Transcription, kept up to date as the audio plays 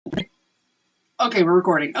Okay, we're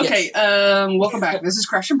recording. Okay, welcome back. This is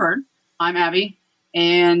Crash and Burn. I'm Abby,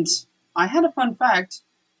 and I had a fun fact,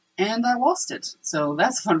 and I lost it. So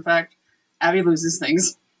that's a fun fact. Abby loses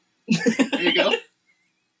things. There you go.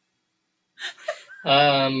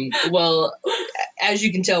 Well, as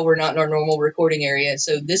you can tell, we're not in our normal recording area,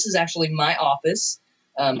 so this is actually my office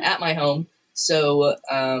at my home. So,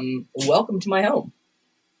 welcome to my home.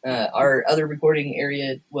 Our other recording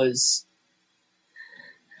area was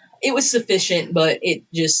sufficient, but it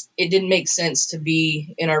didn't make sense to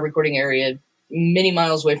be in our recording area many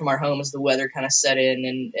miles away from our home as the weather kind of set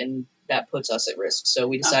in, and that puts us at risk. So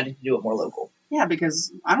we decided to do it more local. Yeah,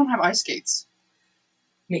 because I don't have ice skates.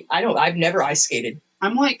 I mean, I've never ice skated.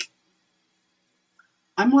 I'm like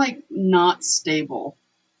not stable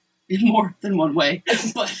in more than one way.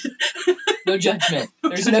 But no judgment.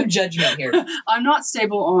 There's no judgment here. I'm not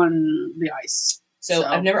stable on the ice. So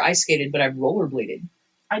I've never ice skated, but I've rollerbladed.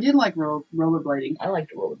 I did like rollerblading. I like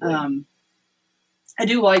to rollerblade. I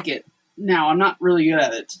do like it. Now, I'm not really good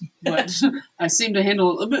at it, but I seem to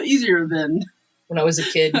handle it a bit easier than... When I was a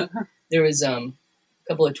kid, there was a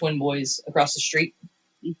couple of twin boys across the street,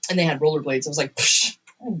 and they had rollerblades. I was like, psh,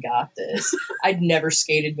 I got this. I'd never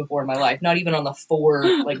skated before in my life, not even on the floor,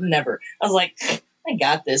 like never. I was like, I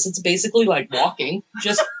got this. It's basically like walking,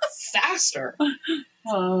 just faster.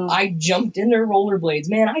 I jumped in their rollerblades.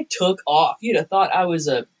 Man, I took off. You'd have thought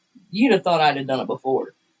I'd have done it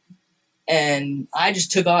before. And I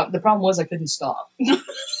just took off. The problem was I couldn't stop. I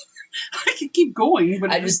could keep going, but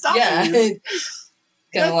I just stop. Yeah,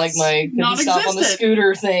 kind of like my couldn't stop on the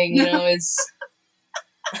scooter thing. You know, it's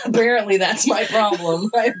apparently that's my problem.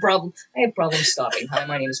 I have problems stopping. Hi,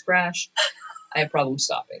 my name is Crash. I have problems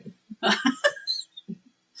stopping.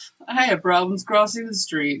 I have problems crossing the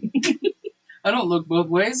street. I don't look both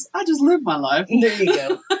ways. I just live my life. There you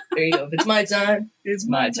go. There you go. If it's my time, it's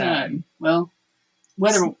my time. Well,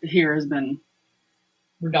 weather here has been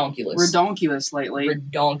redonkulous lately.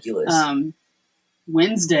 Redonkulous.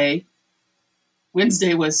 Wednesday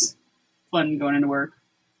was fun going into work.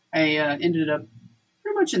 I ended up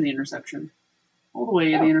pretty much in the intersection, all the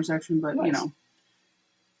way in the intersection, but you know,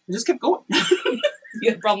 I just kept going.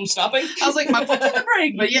 You had problems stopping? I was like, my foot's on the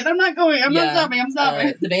brake, but yet I'm not going. I'm not stopping. I'm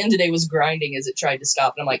stopping. The van today was grinding as it tried to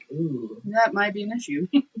stop, and I'm like, ooh. That might be an issue.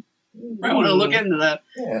 I want to look into that.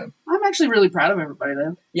 Yeah. I'm actually really proud of everybody,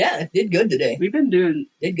 though. Yeah, did good today. Did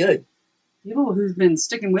good. People who've been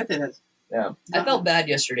sticking with it. Yeah. I felt bad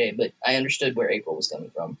yesterday, but I understood where April was coming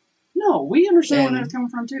from. No, we understood where that was coming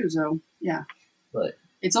from, too, so, yeah. But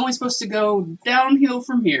it's only supposed to go downhill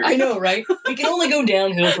from here. I know, right? We can only go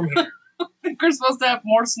downhill from here. I think we're supposed to have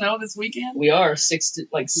more snow this weekend. We are 6 to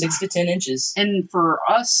 10 inches. And for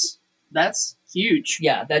us, that's huge.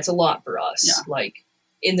 Yeah, that's a lot for us. Yeah. Like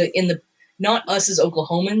in the not us as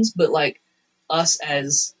Oklahomans, but like us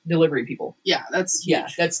as delivery people. Yeah, that's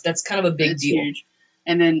huge. Yeah, that's kind of a big deal. Huge.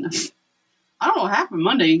 And then I don't know what happened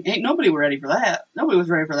Monday. Ain't nobody ready for that. Nobody was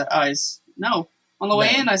ready for that ice. No. On the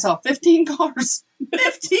way in, I saw 15 cars.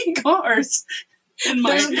 15 cars.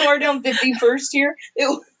 There's a car down 51st here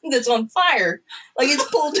that's on fire. Like it's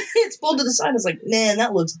pulled to the side. I was like, man,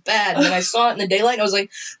 that looks bad. And then I saw it in the daylight. And I was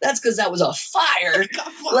like, that's because that was a fire.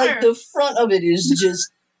 Like the front of it is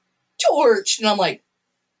just torched. And I'm like,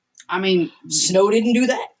 I mean, snow didn't do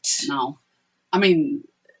that. No, I mean,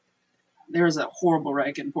 there was a horrible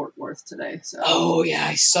wreck in Fort Worth today. So. Oh yeah,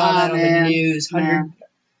 I saw that on the news.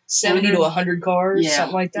 70 to 100 cars,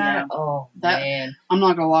 something like that. Yeah. Oh man, I'm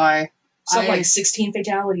not gonna lie. Something like 16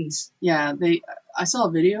 fatalities. Yeah, I saw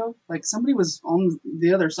a video, like somebody was on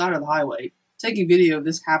the other side of the highway taking video of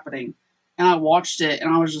this happening, and I watched it,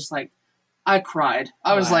 and I was just like, I cried.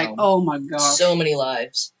 I was like, oh my gosh. So many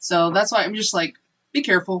lives. So that's why I'm just like, be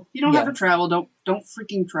careful. You don't have to travel. Don't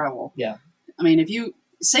freaking travel. Yeah. I mean, if you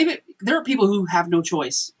save it, there are people who have no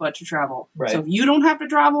choice but to travel. Right. So if you don't have to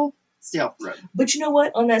travel, stay off the road. But you know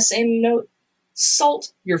what? On that same note,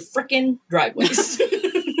 salt your frickin' driveways.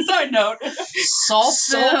 Side note, salt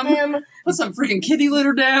them. Put some freaking kitty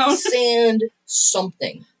litter down. Sand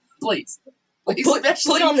something. Please.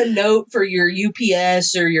 Put on the note for your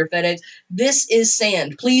UPS or your FedEx. This is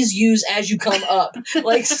sand. Please use as you come up.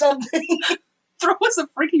 Like something. Throw us a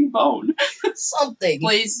freaking bone. Something.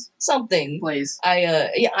 Please. Something. Please.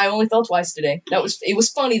 I only fell twice today. It was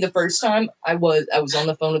funny the first time. I was on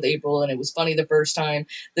the phone with April, and it was funny the first time.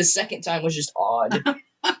 The second time was just odd.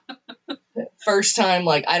 First time,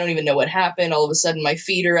 like, I don't even know what happened. All of a sudden, my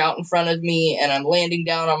feet are out in front of me, and I'm landing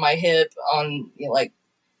down on my hip on, like,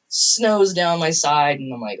 snow's down my side,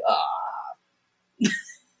 and I'm like, ah.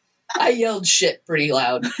 I yelled shit pretty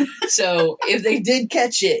loud. So, if they did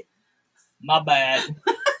catch it, my bad.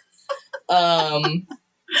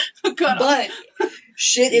 God, But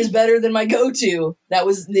shit is better than my go-to.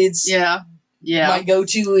 yeah. My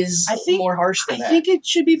go-to is I think- more harsh than I that. think it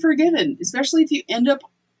should be forgiven, especially if you end up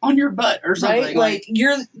on your butt or something. Right? Like,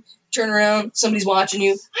 you're turn around, somebody's watching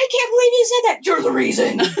you. I can't believe you said that. You're the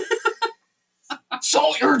reason.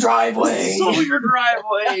 Salt your driveway. Salt your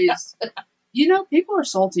driveways. You know, people are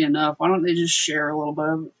salty enough. Why don't they just share a little bit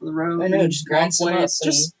of it for the road? I know, and just grind some up.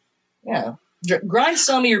 walkways? And, yeah. Grind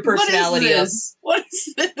some of your personality up. What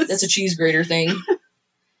is this? That's a cheese grater thing.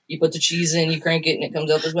 You put the cheese in, you crank it, and it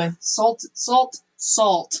comes out this way. Salt.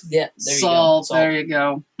 Yeah, there you go. Salt. There you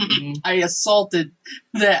go. Mhm. I assaulted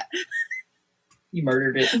that. You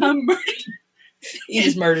murdered it. I'm You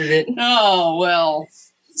just murdered it. Oh well.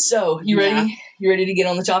 So, you Yeah. ready? You ready to get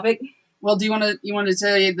on the topic? Well, do you want to tell you want me to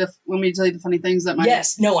tell you the funny things that my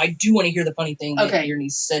Yes. No, I do want to hear the funny thing that Okay. your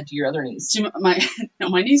niece said to your other niece.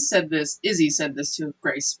 my niece said this. Izzy said this to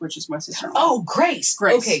Grace, which is my sister. Oh, Grace.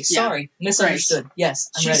 Grace, Okay, yeah. sorry. Misunderstood.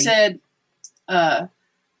 Yes, I'm ready.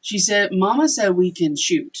 She said, Mama said we can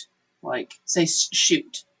shoot, like say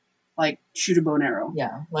shoot, like shoot a bow and arrow.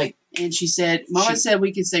 Yeah, like, And she said, Mama Shoot. said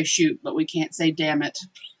we can say shoot, but we can't say damn it.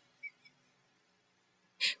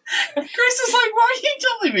 Grace is like, why are you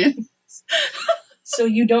telling me? so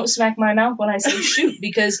you don't smack my mouth when I say shoot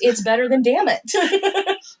because it's better than damn it.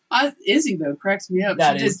 Izzy though cracks me up.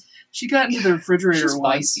 That she is- She got into the refrigerator She's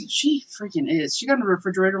once. spicy. She freaking is. She got into the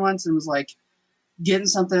refrigerator once and was like getting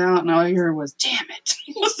something out, and all I heard was "damn it."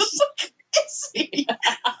 It was just like Izzy.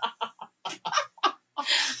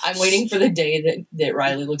 I'm waiting for the day that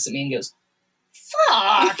Riley looks at me and goes,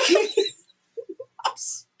 fuck.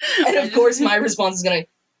 And of course my response is going to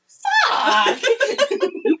fuck.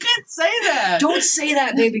 You can't say that. Don't say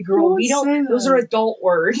that, baby girl. We Don't say don't. Those that. are adult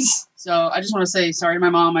words. So I just want to say sorry to my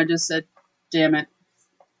mom. I just said "damn it,"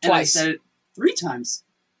 and Twice. I said it 3 times,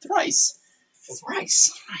 thrice.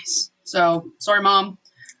 Thrice. So sorry, mom.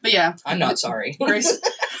 But yeah, I'm not sorry.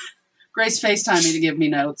 Grace FaceTimed me to give me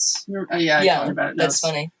notes. Yeah, I told you about it. That's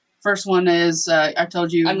Notes. funny. First one is I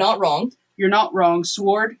told you I'm not wrong. you're not wrong.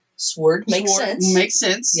 Sword Makes sense. Makes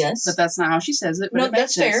sense. Yes. but that's not how she says it. But No, it makes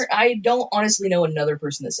that's sense. fair. I don't honestly know another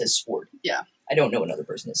person that says sword. Yeah. I don't know another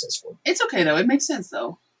person that says sword. It's okay though. It makes sense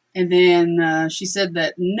though. And then she said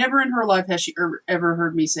that never in her life has she ever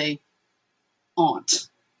heard me say aunt.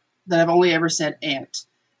 That I've only ever said aunt.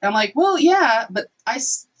 And I'm like, well, yeah, but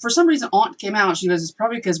for some reason aunt came out. She goes, it's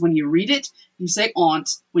probably because when you read it, you say aunt.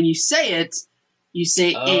 When you say it, you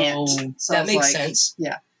say aunt. So I that was makes like, sense.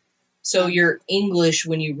 yeah. So you're English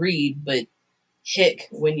when you read, but hick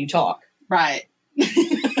when you talk. Right.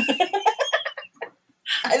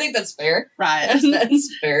 I think that's fair. Right. That's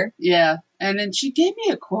fair. Yeah. And then she gave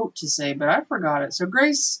me a quote to say, but I forgot it. So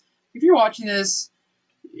Grace, if you're watching this,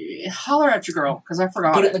 holler at your girl because I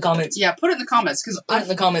forgot Put it it. in the comments. Yeah, put it in the comments because Put it in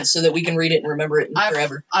the comments so that we can read it and remember it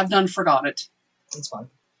forever. I've done forgot it. It's fine.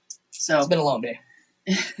 So It's been a long day.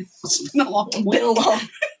 it's been a long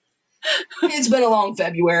It's been a long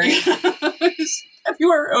February. Have you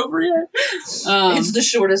are over yet? It's the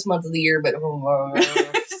shortest month of the year, but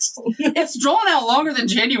It's drawn out longer than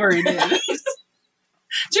January did.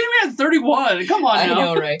 January had 31. Come on I now.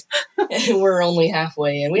 know, right? We're only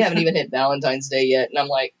halfway in. We haven't even hit Valentine's Day yet, and I'm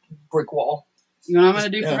like, brick wall. You know what I'm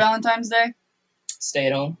going to do for Yeah. Valentine's Day? Stay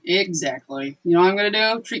at home. Exactly. You know what I'm going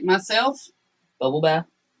to do? Treat myself? Bubble bath.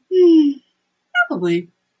 Probably.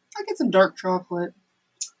 I get some dark chocolate.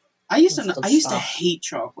 I used to That's hate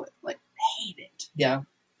chocolate. Like, hate it. Yeah,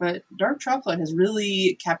 But dark chocolate has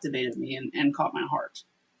really captivated me and caught my heart.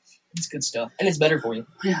 it's good stuff, and it's better for you.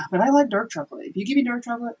 Yeah, but I like dark chocolate. If you give me dark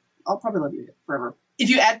chocolate, I'll probably love you forever. If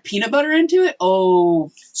you add peanut butter into it, oh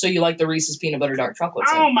So you like the Reese's peanut butter dark chocolate?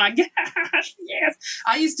 my gosh, yes.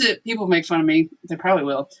 I used to, people make fun of me, they probably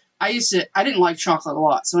will. I didn't like chocolate a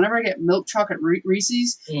lot. So whenever I get milk chocolate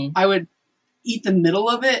Reese's, Mm. I would eat the middle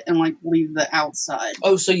of it and like leave the outside.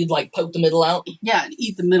 Oh, so you'd like poke the middle out? Yeah, and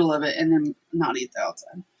eat the middle of it and then not eat the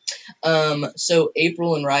outside. So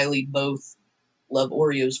April and Riley both love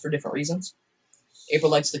Oreos for different reasons.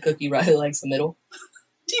 April likes the cookie, Riley likes the middle.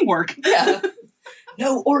 Teamwork. Yeah.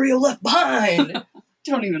 No Oreo left behind.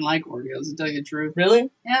 Don't even like Oreos, to tell you the truth. Really?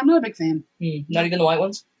 Yeah, I'm not a big fan. Not even the white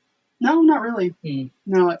ones? No, not really. Hmm.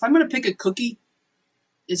 No, if I'm going to pick a cookie,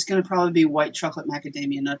 it's going to probably be white chocolate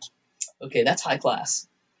macadamia nut. Okay, that's high class.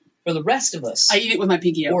 For the rest of us, I eat it with my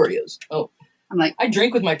pinky out. Oreos. Oh, I'm like, I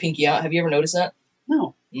drink with my pinky out. Have you ever noticed that?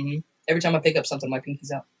 no, Every time I pick up something, my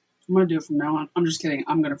pinky's out. I'm going to do it from now on. I'm just kidding.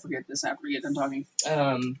 I'm going to forget this after we get done talking.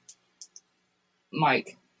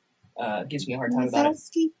 Mike gives me a hard time about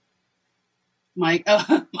it. Mike,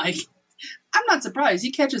 oh, Mike. I'm not surprised.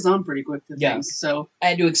 He catches on pretty quick to Yeah. things. So I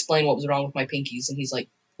had to explain what was wrong with my pinkies, and he's like,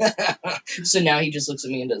 so now he just looks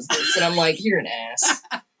at me and does this, and I'm like, you're an ass.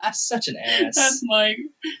 Such an ass. that's Mike.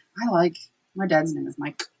 My dad's name is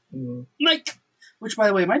Mike. Mm. Mike. Which, by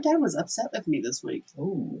the way, my dad was upset with me this week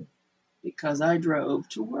Ooh. because I drove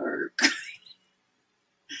to work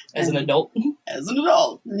As an And- adult? as an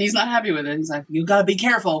adult. And he's not happy with it. He's like, you gotta be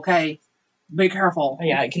careful, okay? Be careful.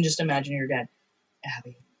 Yeah, I can just imagine your dad.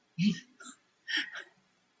 Abby.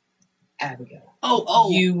 Abigail.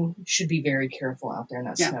 Oh. You should be very careful out there in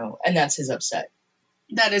that Yeah. snow. And that's his upset.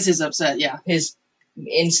 That is his upset, yeah. His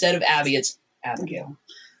instead of Abby, it's Abigail.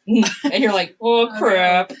 And you're like, oh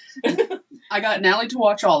crap. I got Natalie to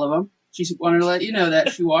watch all of them. She wanted to let you know that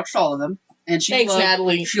she watched all of them. And Thanks,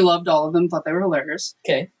 Natalie. she loved all of them, thought they were hilarious.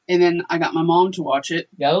 Okay. And then I got my mom to watch it.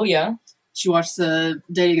 Oh yeah. She watched the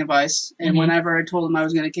dating advice, and Mhm. whenever I told him I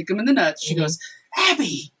was going to kick him in the nuts, she Mhm. goes,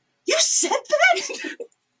 Abby, you said that?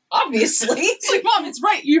 Obviously. It's like, Mom, it's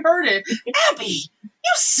right. You heard it. Abby,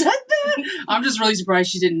 you said that? I'm just really surprised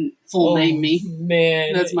she didn't full name me.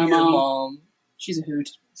 Man. That's my your mom. She's a hoot.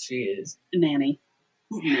 She is. A nanny.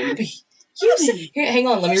 Abby. You said, here, hang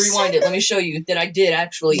on, let me You rewind said it. Let me show you that I did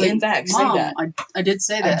actually, Like, in fact, Mom, say that. I did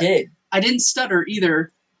say I that. did. I didn't stutter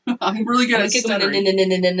either. I'm really good I'm at gonna kick him stuttering. in-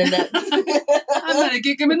 I'm going to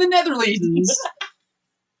kick him in the Netherlands.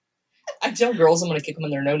 I tell girls I'm gonna kick them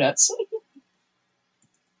in their no nuts.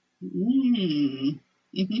 Mm.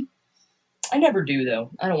 Mm-hmm. I never do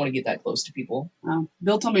though. I don't want to get that close to people.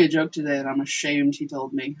 Bill told me a joke today and I'm ashamed he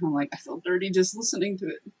told me. I'm like, I feel dirty just listening to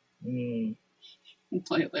it. Mm, I'll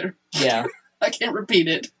play it later. yeah, I can't repeat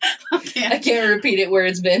it. I I can't. can't repeat it where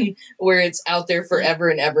it's out there forever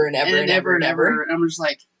and ever and ever and ever and ever. I'm just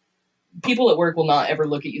like, People at work will not ever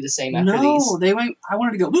look at you the same after no, these. they went. I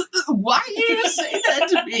wanted to go. Why are you gonna say that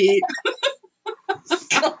to me?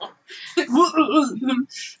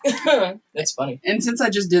 That's funny. And since I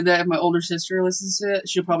just did that, if my older sister listens to it,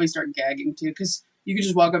 she'll probably start gagging too. Because you could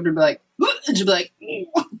just walk up to her and be like, and she'll be like,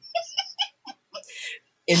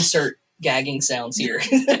 Insert gagging sounds here.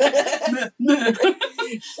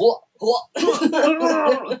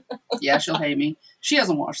 yeah, she'll hate me. She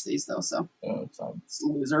hasn't watched these though, so Oh, it's fine. it's a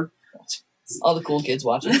loser. All the cool kids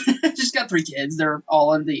watch it. She's got 3 kids. They're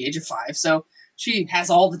all under the age of 5, so she has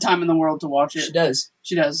all the time in the world to watch She it. does.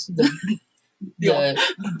 She does. The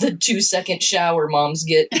 2-second shower moms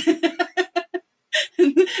get.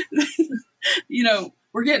 You know,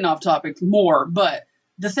 we're getting off topic more, but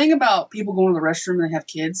the thing about people going to the restroom and they have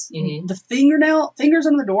kids, Mhm. the fingers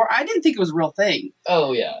under the door, I didn't think it was a real thing.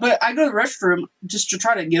 Oh yeah. But I go to the restroom just to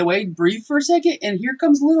try to get away, breathe for a second, and here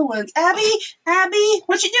comes the little ones. Abby,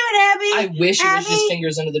 what you doing, Abby? I wish it was just Abby?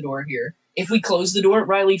 fingers under the door here. If we close the door,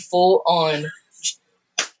 Riley full on,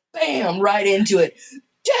 bam, right into it.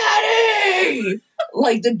 Daddy!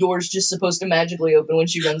 Like the door's just supposed to magically open when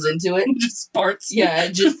she runs into it. Just parts. Yeah,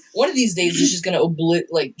 it just one of these days it's just gonna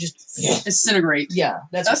just Disintegrate. yeah,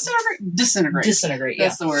 that's Disintegrate. disintegrate. Yeah,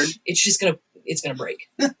 That's the word. it's gonna break.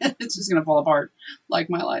 It's just gonna fall apart, like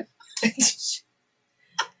my life.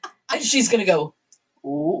 And she's gonna go,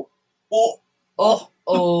 Oh, that's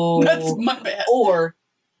oh, my bad. or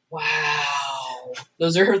wow.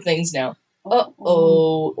 Those are her things now.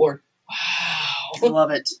 Oh, or wow.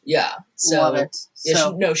 Love it. Yeah. So Love it. yeah,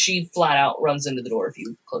 So she flat out runs into the door if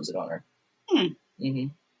you close it on her. Hmm. Mm-hmm.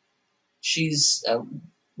 She's a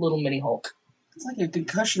little mini Hulk. it's like a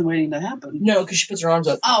concussion waiting to happen. No, because she puts her arms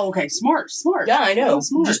up. Oh, okay. Smart. Yeah, I know. Oh,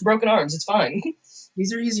 smart. Just broken arms. It's fine.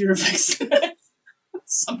 These are easier to fix.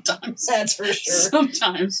 Sometimes. That's for sure.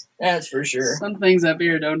 Sometimes. That's for sure. Some things up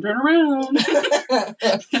here don't turn around.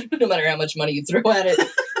 No matter how much money you throw at it.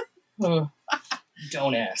 Huh.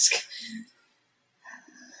 Don't ask.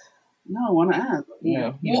 No, I want to ask.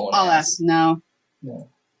 No, you don't wanna I'll ask. ask. No. No.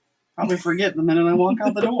 Probably forget the minute I walk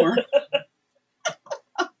out the door.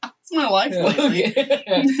 It's my life lately. Okay.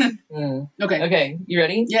 Mm. Okay. Okay, you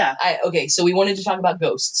ready? Yeah. Okay, so we wanted to talk about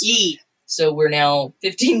ghosts. Yeah. So we're now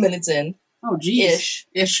 15 minutes in. Oh, geez. Ish.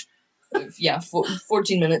 Ish. Yeah,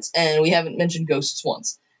 14 minutes, and we haven't mentioned ghosts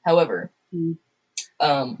once. However, Hmm.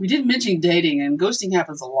 um, We did mention dating, and ghosting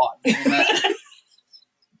happens a lot.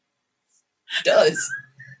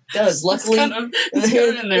 does luckily It's kind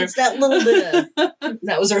of in there. it's that little bit of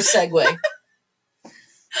that was our segue.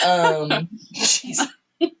 Jeez,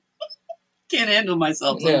 Can't handle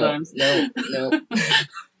myself no, sometimes.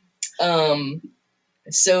 no.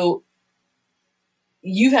 So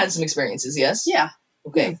you've had some experiences, yes? Yeah.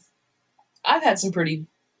 Okay. I've had some pretty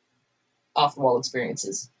off the wall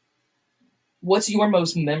experiences. What's your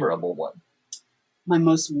most memorable one? My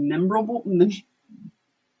most memorable.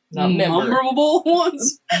 Not member. memorable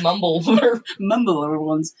ones. Mumble. Memorable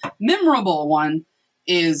ones. Memorable one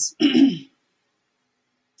is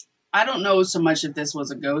I don't know so much if this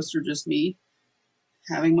was a ghost or just me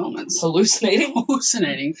having moments. Hallucinating.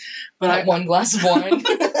 Hallucinating. But That one glass of wine.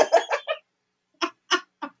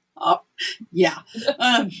 yeah.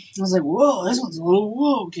 I was like, whoa, this one's a little,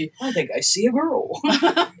 whoa, okay. I think I see a girl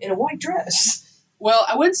in a white dress. Well,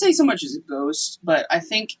 I wouldn't say so much as a ghost, but I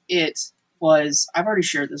think it was, I've already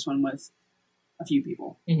shared this one with a few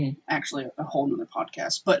people. Mm-hmm. Actually, a whole nother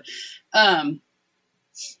podcast. But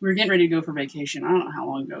we were getting ready to go for vacation. I don't know how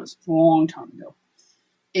long ago. It was a long time ago.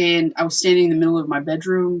 And I was standing in the middle of my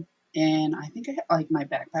bedroom, and I think I had, like, my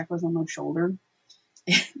backpack was on my shoulder.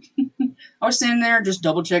 I was standing there just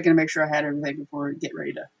double checking to make sure I had everything before I get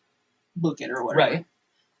ready to book it or whatever. Right.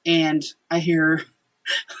 And I hear,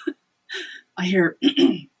 I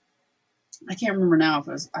can't remember now if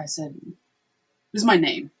it was, I said, it was my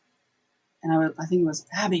name. And I think it was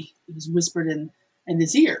Abby. It was whispered in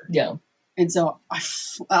his ear. Yeah. And so I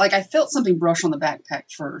felt something brush on the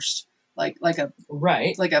backpack first, like a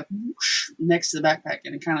whoosh next to the backpack,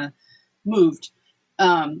 and it kind of moved.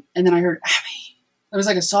 And then I heard Abby. It was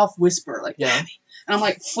like a soft whisper, like Abby. And I'm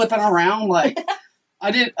like flipping around, like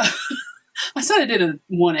I did. I said I did a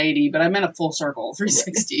 180, but I meant a full circle,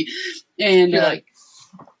 360. And you're like,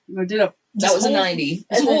 I did a. That was a 90.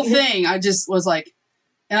 This whole thing, I just was like,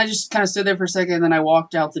 and I just kind of stood there for a second, and then I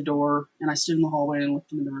walked out the door, and I stood in the hallway and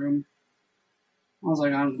looked into the room. I was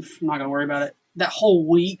like, I'm not gonna worry about it. That whole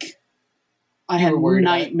week, I had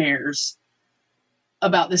nightmares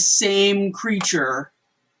about the same creature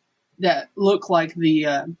that looked like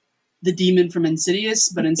the demon from Insidious,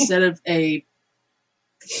 but instead of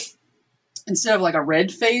like a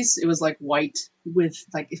red face, it was like white with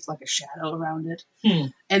like a shadow around it.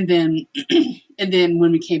 And then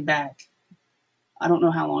when we came back, I don't know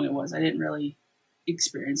how long it was. I didn't really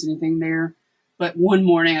experience anything there. But one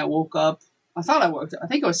morning I woke up. I thought I woke up. I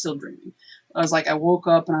think I was still dreaming. I woke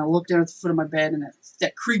up and I looked down at the foot of my bed, and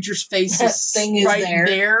that creature's face is right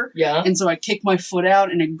there. Yeah. And so I kicked my foot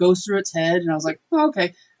out, and it goes through its head, and I was like, oh,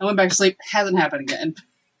 okay. I went back to sleep. Hasn't happened again.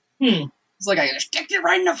 It's like, I just kicked it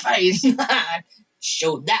right in the face.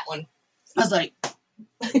 Showed that one. I was like,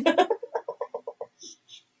 but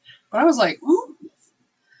I was like, ooh.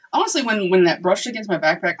 Honestly, when that brushed against my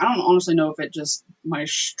backpack, I don't honestly know if it just, my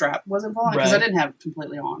strap wasn't falling, because I didn't have it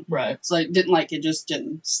completely on. Right. So it just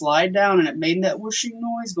didn't slide down, and it made that whooshing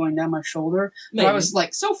noise going down my shoulder. Maybe. But I was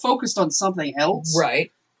like so focused on something else.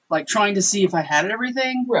 Right. Like trying to see if I had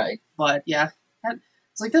everything. Right. But yeah,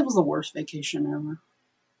 it's like that was the worst vacation ever.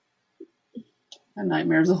 I had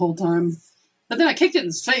nightmares the whole time. But then I kicked it in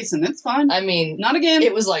his face, and it's fine. I mean, not again.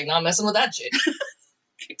 It was like, not messing with that shit.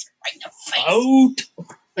 Kicked it right in the face.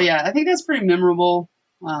 Out. But yeah, I think that's pretty memorable.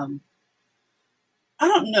 I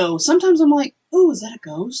don't know. Sometimes I'm like, ooh, is that a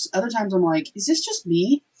ghost? Other times I'm like, is this just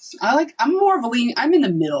me? I'm more of a I'm in the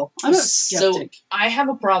middle. I'm a skeptic. So I have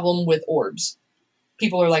a problem with orbs.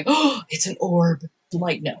 People are like, oh, it's an orb. I'm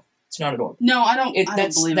like, no, it's not an orb. No, I don't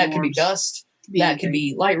believe that could be dust. That could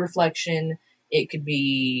be light reflection. It could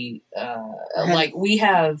be, like, we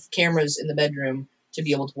have cameras in the bedroom to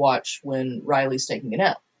be able to watch when Riley's taking a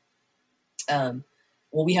nap.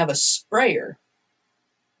 Well, we have a sprayer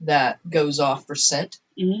that goes off for scent.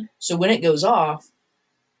 Mm-hmm. So when it goes off,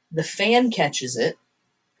 the fan catches it,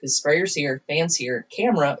 because sprayer's here, fan's here,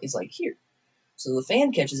 camera is like here. So the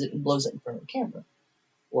fan catches it and blows it in front of the camera.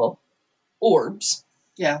 Well, orbs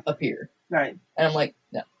appear. Right. And I'm like,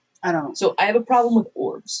 no. I don't. So I have a problem with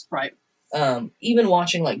orbs. Right. Even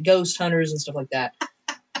watching like Ghost Hunters and stuff like that,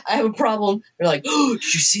 I have a problem. They're like, oh,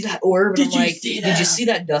 did you see that orb? And did you see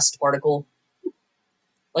that dust particle?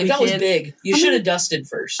 Like, that was big. You should have dusted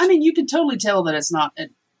first. I mean, you can totally tell that it's not a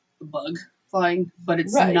bug flying, but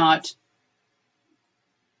it's not.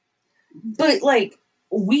 But, like,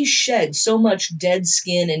 we shed so much dead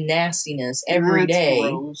skin and nastiness every day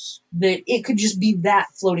that it could just be that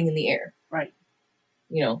floating in the air. Right.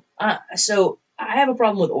 You know, so I have a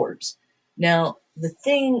problem with orbs. Now, the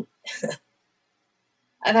thing,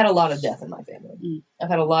 I've had a lot of death in my family. Mm. I've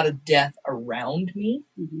had a lot of death around me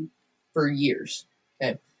for years.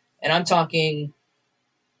 Okay. And I'm talking,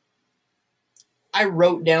 I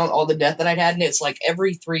wrote down all the death that I'd had, and it's like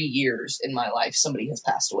every 3 years in my life, somebody has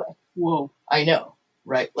passed away. Whoa. I know,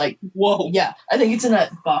 right? Like, whoa. Yeah. I think it's in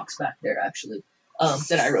that box back there, actually,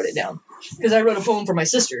 that I wrote it down. Because I wrote a poem for my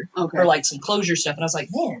sister for, like, some closure stuff, and I was like,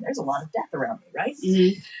 man, there's a lot of death around me, right?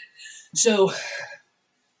 Mm-hmm. So,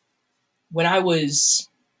 when I was,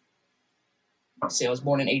 let's see, I was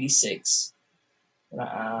born in 86.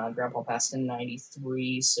 Grandpa passed in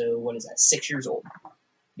 93, so what is that, 6 years old.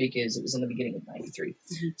 because it was in the beginning of 93.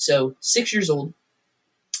 Mm-hmm. So 6 years old,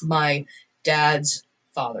 my dad's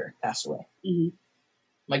father passed away. Mm-hmm.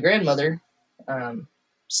 My grandmother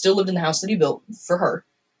still lived in the house that he built for her.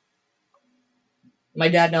 My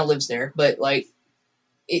dad now lives there, but like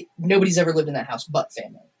nobody's ever lived in that house but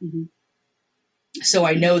family. Mm-hmm. So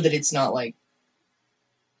I know that it's not like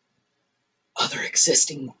other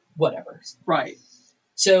existing whatever. Right.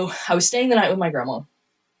 So I was staying the night with my grandma,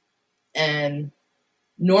 and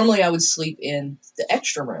normally I would sleep in the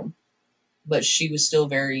extra room, but she was still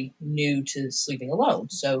very new to sleeping alone,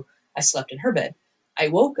 so I slept in her bed. I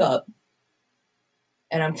woke up,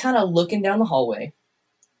 and I'm kind of looking down the hallway,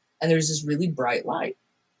 and there's this really bright light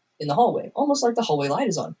in the hallway, almost like the hallway light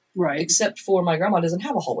is on. Right. Except for my grandma doesn't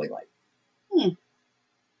have a hallway light.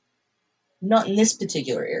 Not in this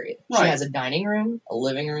particular area. Right. She has a dining room, a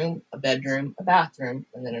living room, a bedroom, a bathroom,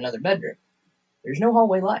 and then another bedroom. There's no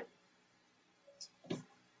hallway light.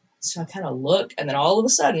 So I kind of look, and then all of a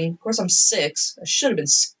sudden, of course I'm 6, I should have been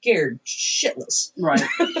scared shitless. Right.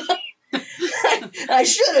 I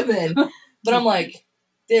should have been. But I'm like,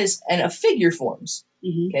 this, and a figure forms.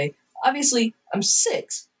 Mm-hmm. Okay? Obviously, I'm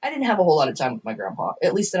 6. I didn't have a whole lot of time with my grandpa,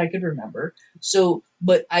 at least that I could remember. So,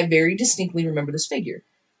 but I very distinctly remember this figure.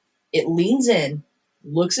 It leans in,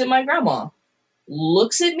 looks at my grandma,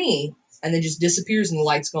 looks at me, and then just disappears and the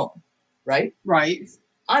light's gone. Right? Right.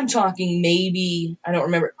 I'm talking maybe, I don't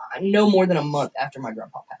remember, no more than a month after my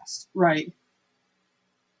grandpa passed. Right.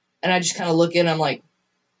 And I just kind of look in, I'm like,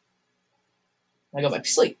 I go back to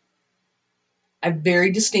sleep. I very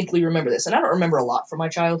distinctly remember this. And I don't remember a lot from my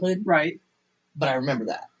childhood. Right. But I remember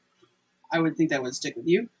that. I would think that would stick with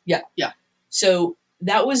you. Yeah. Yeah. So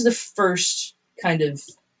that was the first kind of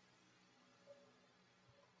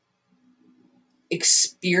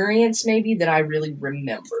experience maybe that I really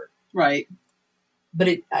remember. Right.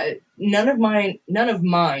 But none of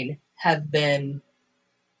mine have been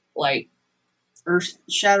like earth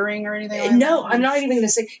shattering or anything like no, that? I'm not even going to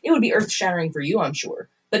say it would be earth shattering for you, I'm sure.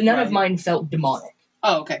 But none of mine felt demonic.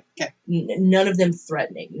 Oh, okay. Okay. None of them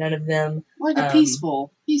threatening. None of them like a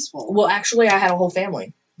peaceful. Well, actually, I had a whole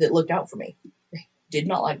family that looked out for me. They did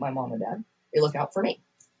not like my mom and dad. They looked out for me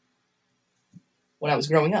when I was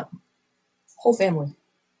growing up. Whole family.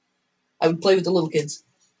 I would play with the little kids.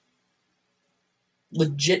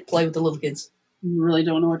 Legit play with the little kids. You really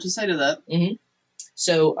don't know what to say to that. Mm-hmm.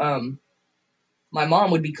 So, my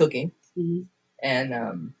mom would be cooking, mm-hmm.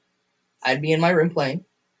 and I'd be in my room playing,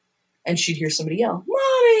 and she'd hear somebody yell,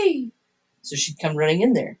 "Mommy!" So she'd come running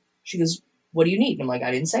in there. She goes, "What do you need?" And I'm like,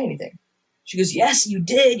 "I didn't say anything." She goes, "Yes, you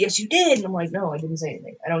did. Yes, you did." And I'm like, "No, I didn't say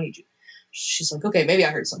anything. I don't need you." She's like, "Okay, maybe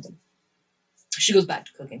I heard something." She goes back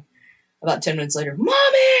to cooking. About 10 minutes later,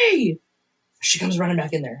 "Mommy!" She comes running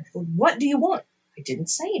back in there. Goes, "What do you want?" I didn't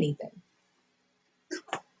say anything.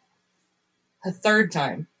 A third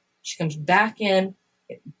time, she comes back in.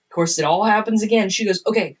 Of course, it all happens again. She goes,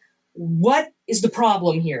 "Okay, what is the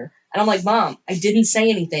problem here?" And I'm like, "Mom, I didn't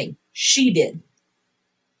say anything. She did."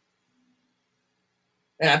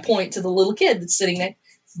 And I point to the little kid that's sitting there,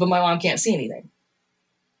 but my mom can't see anything.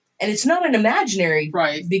 And it's not an imaginary,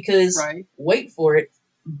 right? Because, wait for it,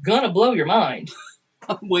 gonna blow your mind.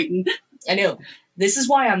 I'm waiting. I know. This is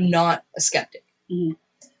why I'm not a skeptic. Mm-hmm.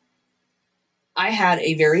 I had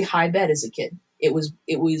a very high bed as a kid. It was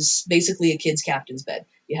basically a kid's captain's bed.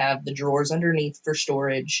 You have the drawers underneath for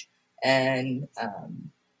storage, and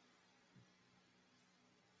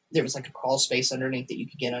there was like a crawl space underneath that you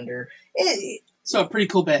could get under. So a pretty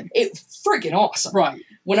cool bed. It freaking awesome. Right.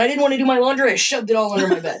 When I didn't want to do my laundry, I shoved it all under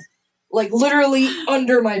my bed. Like literally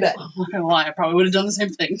under my bed. I'm not gonna lie, I probably would have done the same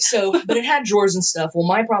thing. So, but it had drawers and stuff. Well,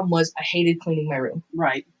 my problem was I hated cleaning my room.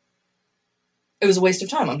 Right. It was a waste of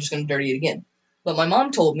time. I'm just going to dirty it again. But my mom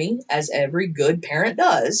told me, as every good parent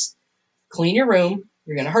does, clean your room,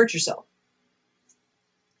 you're going to hurt yourself.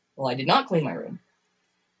 Well, I did not clean my room.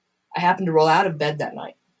 I happened to roll out of bed that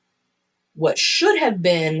night. What should have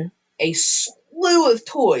been a slew of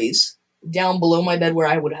toys down below my bed where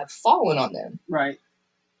I would have fallen on them. Right.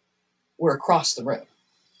 Were across the room.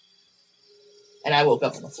 And I woke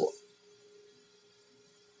up on the floor.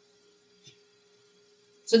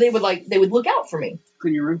 So they would look out for me.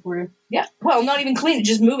 Clean your room for you? Yeah. Well, not even clean it,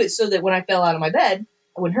 just move it so that when I fell out of my bed,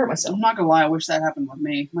 I wouldn't hurt myself. I'm not gonna lie, I wish that happened with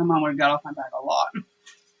me. My mom would have got off my back a lot.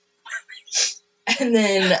 And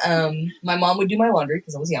then my mom would do my laundry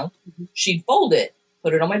because I was young. Mm-hmm. She'd fold it,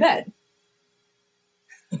 put it on my bed.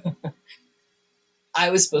 I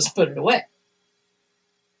was supposed to put it away.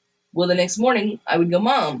 Well, the next morning, I would go,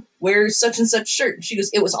 "Mom, where's such and such shirt?" She goes,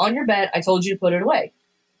 "It was on your bed. I told you to put it away."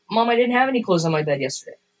 "Mom, I didn't have any clothes on my bed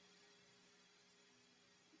yesterday."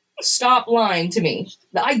 Stop lying to me.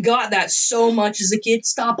 I got that so much as a kid.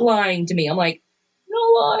 Stop lying to me. I'm like, no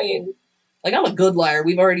lying. Like, I'm a good liar.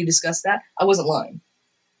 We've already discussed that. I wasn't lying.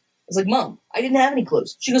 I was like, Mom, I didn't have any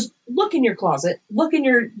clothes. She goes, look in your closet. Look in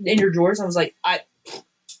your drawers. I was like,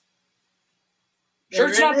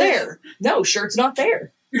 shirt's not there. No, shirt's not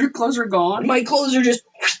there. Your clothes are gone. My clothes are just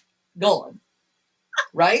gone.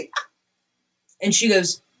 Right? And she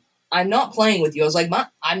goes, I'm not playing with you. I was like, Mom,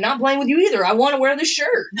 I'm not playing with you either. I want to wear this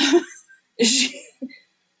shirt.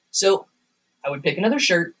 So I would pick another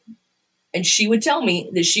shirt, and she would tell me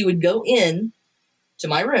that she would go in to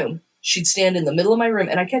my room. She'd stand in the middle of my room,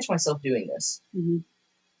 and I catch myself doing this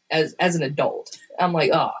as an adult. I'm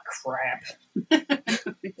like, oh, crap.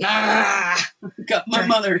 Got my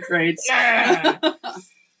mother traits.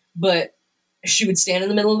 But she would stand in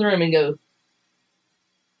the middle of the room and go,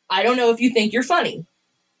 I don't know if you think you're funny,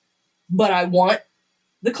 but I want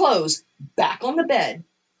the clothes back on the bed,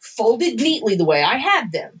 folded neatly the way I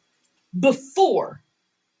had them before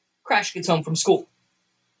Crash gets home from school.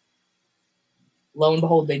 Lo and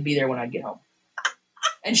behold, they'd be there when I'd get home.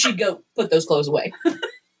 And she'd go, put those clothes away.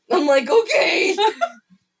 I'm like, okay.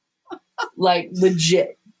 Like,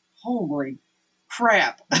 legit. Holy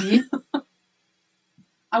crap. Mm-hmm.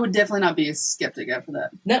 I would definitely not be a skeptic after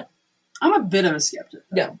that. No. I'm a bit of a skeptic.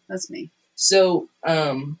 Though. No. That's me. So,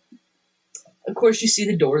 of course, you see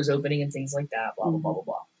the doors opening and things like that, blah, blah, blah, blah,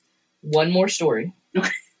 blah. One more story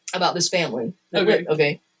about this family.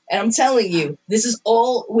 Okay. And I'm telling you, this is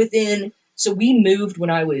all within, so we moved when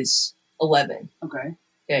I was 11.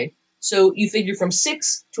 Okay. So you figure from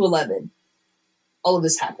 6 to 11, all of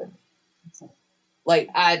this happened. Like,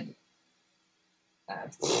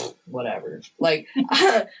 whatever. Like,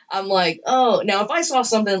 I'm like, oh, now if I saw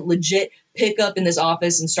something legit pick up in this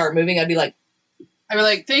office and start moving, I'd be like,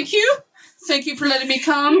 thank you. Thank you for letting me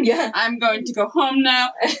come. Yeah. I'm going to go home now.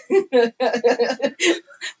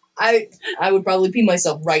 I would probably pee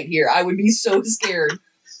myself right here. I would be so scared.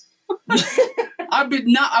 I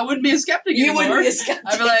wouldn't be a skeptic You anymore. wouldn't be a skeptic.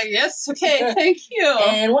 I'd be like, yes, okay, thank you.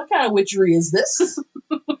 And what kind of witchery is this?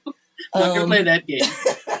 I'm not gonna play that game.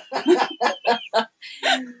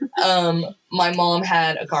 My mom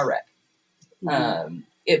had a car wreck.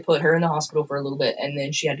 It put her in the hospital for a little bit, and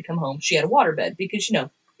then she had to come home. She had a waterbed because,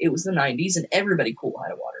 it was the 90s, and everybody cool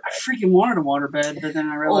had a waterbed. I freaking wanted a waterbed, but then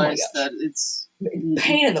I realized that it's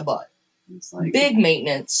pain in the butt. It's like big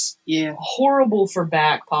maintenance. Yeah. Horrible for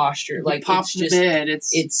back posture. Like, pop it's the just, bed.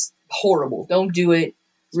 it's horrible. Don't do it.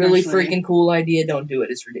 Really freaking cool idea. Don't do it.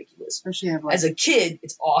 It's ridiculous. Especially as a kid,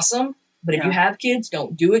 it's awesome. But if you have kids,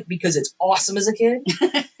 don't do it because it's awesome as a kid.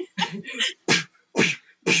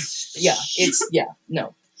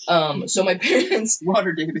 No. So my parents.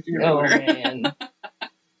 Water damage. Oh, man.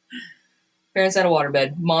 Parents had a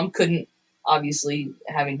waterbed. Mom couldn't, obviously,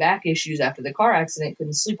 having back issues after the car accident,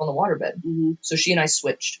 couldn't sleep on the waterbed. Mm-hmm. So she and I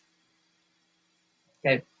switched.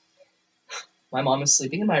 Okay. My mom is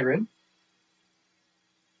sleeping in my room.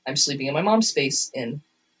 I'm sleeping in my mom's space in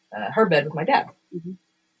her bed with my dad. Mm-hmm.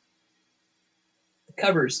 The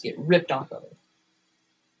covers get ripped off of her.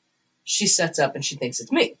 She sets up and she thinks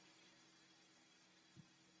it's me.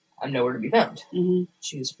 I'm nowhere to be found. Mm-hmm.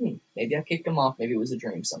 She goes, maybe I kicked him off. Maybe it was a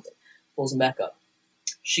dream, something. Pulls him back up.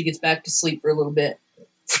 She gets back to sleep for a little bit.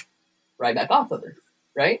 Right back off of her.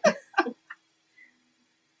 Right?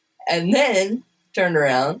 And then turned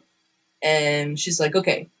around and she's like,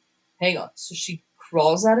 okay, hang on. So she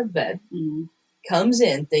crawls out of bed, comes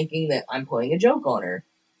in thinking that I'm playing a joke on her.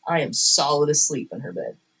 I am solid asleep in her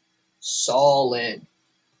bed. Solid.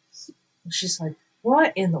 She's like,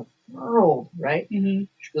 what in the world? Right? Mm-hmm.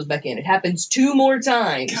 She goes back in. It happens 2 more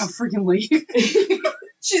times. God freaking leave.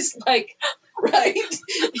 She's like, right?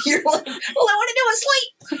 You're like, all I want to do is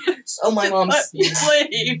sleep. So my mom sleep.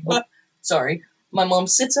 Sorry. My mom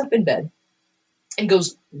sits up in bed and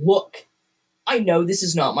goes, look, I know this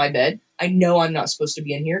is not my bed. I know I'm not supposed to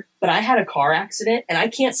be in here, but I had a car accident and I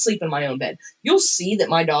can't sleep in my own bed. You'll see that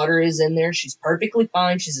my daughter is in there. She's perfectly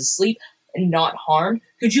fine. She's asleep and not harmed.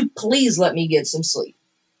 Could you please let me get some sleep?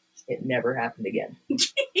 It never happened again.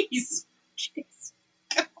 Jeez.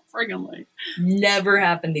 God friggin' late. Never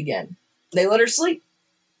happened again. They let her sleep.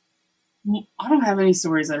 I don't have any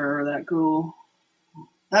stories that are that cool.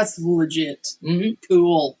 That's legit. Mm-hmm.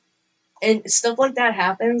 Cool. And stuff like that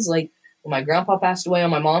happens. Like, when my grandpa passed away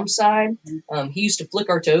on my mom's side, he used to flick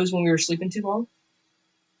our toes when we were sleeping too long.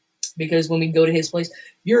 Because when we go to his place,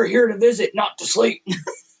 you're here to visit, not to sleep.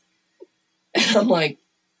 And I'm like,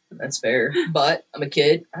 that's fair. But I'm a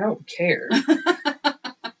kid. I don't care.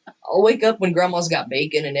 I'll wake up when grandma's got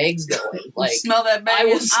bacon and eggs going. Like, smell that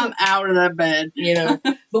bacon, I'm out of that bed.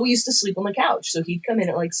 But we used to sleep on the couch. So he'd come in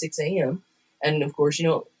at like 6 a.m. And of course,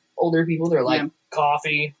 older people, they're like, Yeah.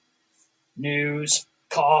 coffee, news,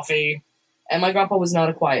 coffee. And my grandpa was not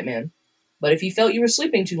a quiet man. But if he felt you were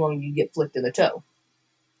sleeping too long, you'd get flicked in the toe.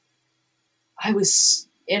 I was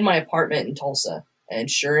in my apartment in Tulsa, and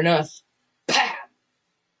sure enough, PAM!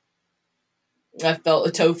 I felt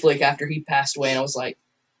a toe flick after he passed away, and I was like,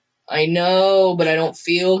 I know, but I don't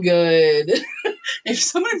feel good. If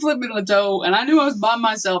somebody flipped me in the toe and I knew I was by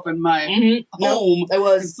myself in my home I and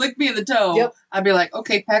was. flicked me in the toe, Yep. I'd be like,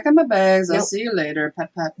 okay, packing my bags. I'll Yep. see you later.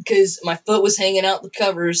 Pat, pat. Because my foot was hanging out the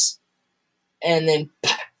covers, and then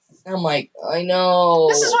I'm like, I know.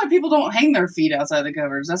 This is why people don't hang their feet outside the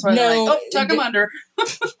covers. That's why they're No, like, oh, tuck them under.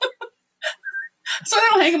 So they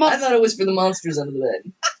don't hang them I up. thought it was for the monsters under the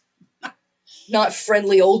bed. Not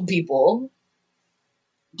friendly old people.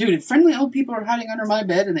 Dude, if friendly old people are hiding under my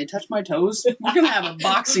bed and they touch my toes, we're going to have a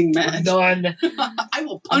boxing match. Done. I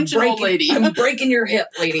will punch an old lady. I'm breaking your hip,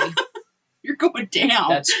 lady. You're going down.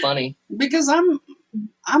 That's funny. Because I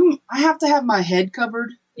have to have my head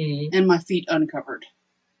covered Mm-hmm. and my feet uncovered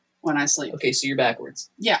when I sleep. Okay, so you're backwards.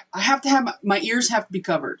 Yeah, I have to have my ears have to be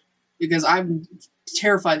covered because I'm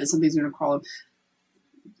terrified that something's going to crawl in.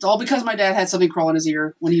 It's all because my dad had something crawl in his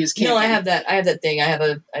ear when he was camping. No, I have that thing. I have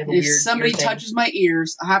a If weird somebody ear thing. touches my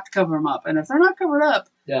ears, I have to cover them up. And if they're not covered up,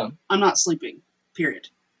 Yeah. I'm not sleeping, period.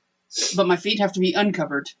 But my feet have to be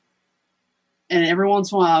uncovered. And every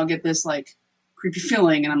once in a while, I'll get this, like, creepy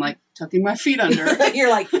feeling, and I'm, like, tucking my feet under. You're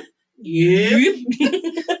like, Yep.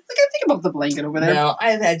 Think about the blanket over there. No,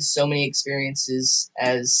 I've had so many experiences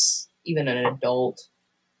as even an adult.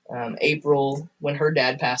 April, when her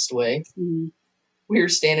dad passed away, Mm. we were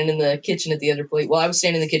standing in the kitchen at the other place. Well, I was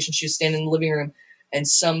standing in the kitchen, she was standing in the living room, and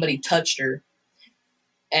somebody touched her.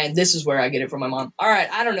 And this is where I get it from my mom. All right,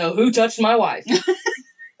 I don't know who touched my wife.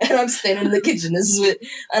 And I'm standing in the kitchen. This is what,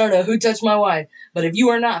 I don't know who touched my wife. But if you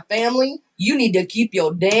are not family, you need to keep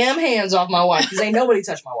your damn hands off my wife, because ain't nobody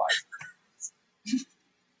touched my wife.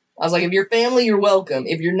 I was like, if you're family, you're welcome.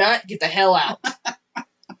 If you're not, get the hell out.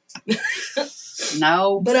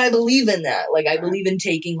 No. But I believe in that. Like, I believe in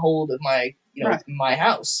taking hold of my, Right. my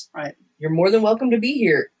house. Right. You're more than welcome to be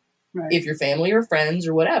here Right. if you're family or friends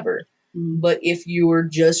or whatever. Mm. But if you are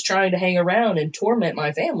just trying to hang around and torment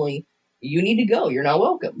my family, you need to go. You're not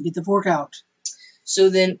welcome. Get the fork out. So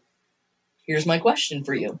then, here's my question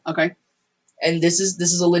for you. Okay. And this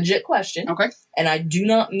is a legit question. Okay. And I do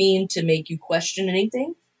not mean to make you question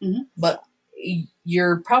anything, Mhm. but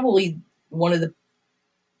you're probably the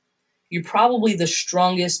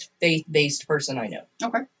strongest faith-based person I know.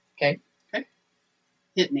 Okay. Okay. Okay.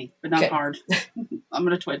 Hit me, but not Okay. hard. I'm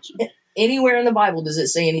going to twitch. Anywhere in the Bible does it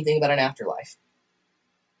say anything about an afterlife?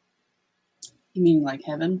 You mean like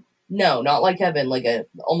heaven? No, not like heaven,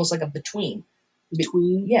 almost like a between.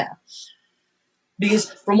 Between? Yeah.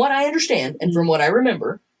 Because from what I understand and from what I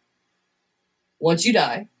remember, once you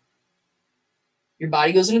die, your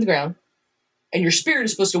body goes into the ground, and your spirit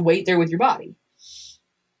is supposed to wait there with your body,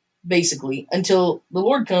 basically, until the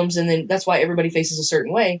Lord comes, and then that's why everybody faces a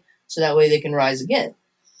certain way, so that way they can rise again.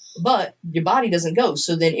 But your body doesn't go,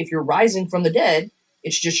 so then if you're rising from the dead,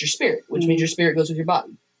 it's just your spirit, which means your spirit goes with your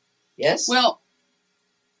body. Yes? Well,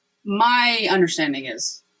 my understanding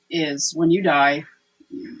is when you die,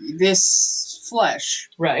 this flesh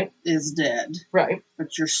Right, is dead, right.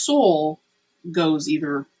 but your soul goes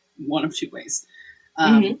either one of two ways.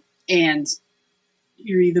 Mhm. And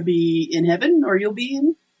you either be in heaven or you'll be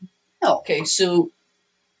in hell. Okay, so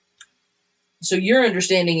your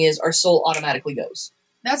understanding is our soul automatically goes.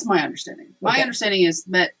 That's my understanding. My Okay. understanding is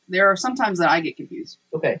that there are some times that I get confused,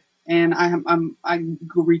 Okay. and I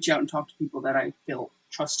go reach out and talk to people that I feel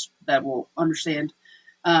trust that will understand.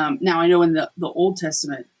 Now I know in the Old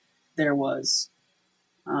Testament there was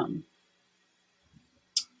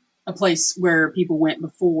a place where people went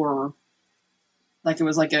before, like it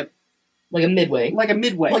was like a midway.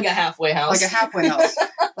 midway, Like a halfway house. like a halfway house,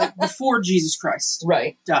 like before Jesus Christ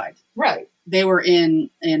Right, died. right. They were in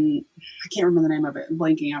I can't remember the name of it. I'm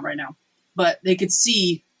blanking out right now, but they could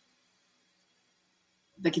see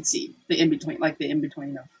the in between, like the in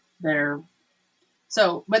between of their.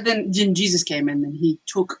 So, but then Jesus came in and he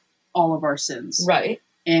took all of our sins, Right.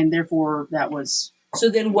 and therefore that was So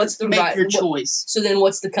then what's the make your choice. So then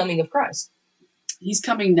what's the coming of Christ? He's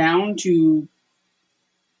coming down to.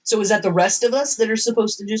 So is that the rest of us that are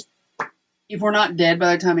supposed to just... If we're not dead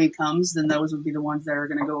by the time he comes, then those would be the ones that are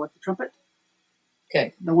going to go with the trumpet.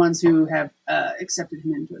 Okay. The ones who have accepted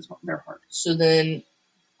him into their heart. So then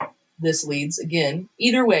this leads, again,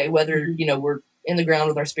 either way, whether, we're in the ground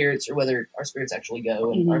with our spirits or whether our spirits actually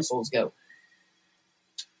go and Mhm. our souls go.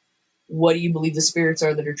 what do you believe the spirits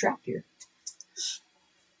are that are trapped here?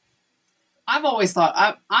 I've always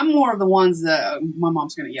thought I'm more of the ones that my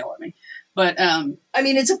mom's going to yell at me, but I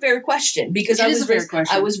mean, it's a fair question because It is a fair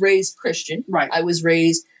question. I was raised Christian. Right. I was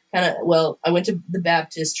raised I went to the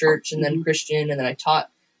Baptist church and then Christian, and then I taught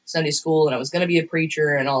Sunday school, and I was going to be a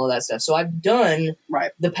preacher and all of that stuff. So I've done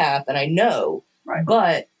the path, and I know. Right.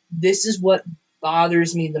 But this is what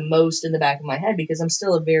bothers me the most in the back of my head because I'm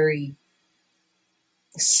still a very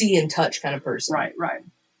see and touch kind of person. Right.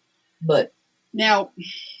 But now,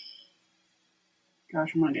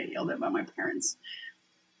 gosh, I'm going to get yelled at by my parents.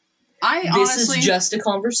 This is just a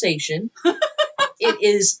conversation.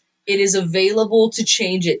 It is available to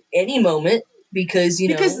change at any moment because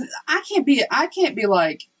I can't be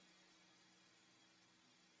like,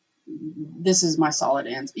 this is my solid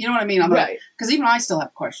answer. You know what I mean? Right. Because even I still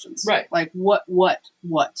have questions. Right. Like what?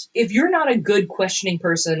 If you're not a good questioning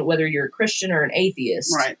person, whether you're a Christian or an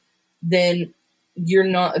atheist, right, then you're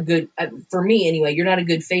not a good, for me anyway, you're not a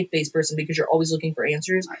good faith-based person because you're always looking for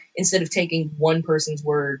answers instead of taking one person's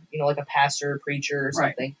word, like a pastor or preacher or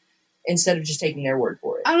something, instead of just taking their word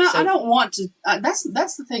for it. I don't want to, that's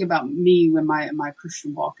the thing about me when my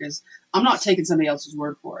Christian walk is I'm not taking somebody else's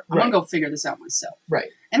word for it. I'm going to go figure this out myself. Right.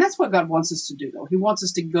 And that's what God wants us to do, though. He wants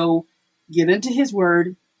us to go get into his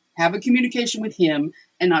word, have a communication with him,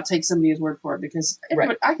 and not take somebody's word for it because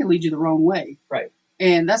I can lead you the wrong way. Right.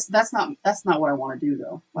 And that's not what I want to do,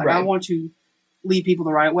 though. Like I want to lead people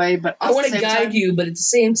the right way, but I want to guide you, but at the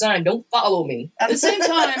same time, don't follow me. At the same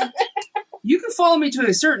time, you can follow me to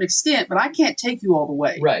a certain extent, but I can't take you all the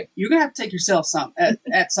way. Right. You're gonna have to take yourself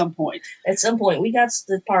at some point. At some point, we got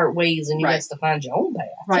to part ways, and you got to find your own path.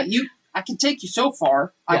 Right. I can take you so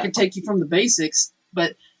far. I can take you from the basics,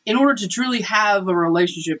 but in order to truly have a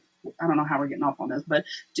relationship, I don't know how we're getting off on this, but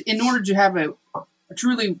in order to have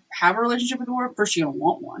truly have a relationship with the Lord, first you're gonna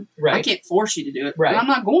want one. Right. I can't force you to do it. Right. And I'm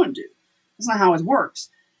not going to. That's not how it works.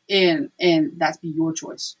 And that's be your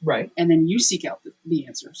choice. Right. And then you seek out the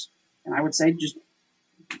answers. And I would say just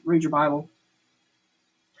read your Bible.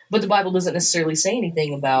 But the Bible doesn't necessarily say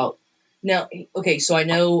anything about now. Okay, so I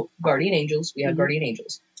know guardian angels. We have guardian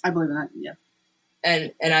angels. I believe in that. Yeah.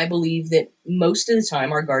 And I believe that most of the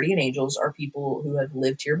time our guardian angels are people who have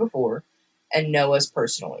lived here before and know us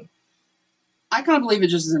personally. I kind of believe it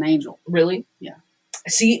just as an angel. Really? Yeah.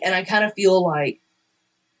 See, and I kind of feel like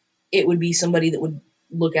it would be somebody that would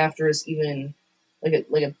look after us, even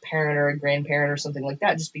like a parent or a grandparent or something like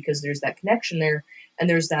that, just because there's that connection there and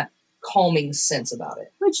there's that calming sense about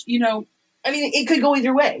it. Which, I mean, it could go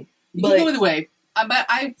either way. It could go either way. But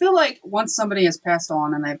I feel like once somebody has passed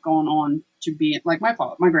on and they've gone on to be like my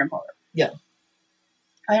grandfather. Yeah.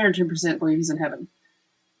 I 110% believe he's in heaven.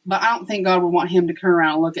 But I don't think God would want him to turn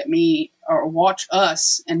around and look at me or watch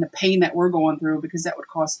us and the pain that we're going through because that would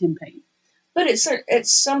cause him pain. But at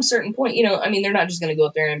some certain point, I mean, they're not just going to go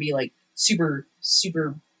up there and be like super,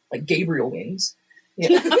 super like Gabriel wings.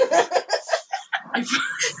 Yeah.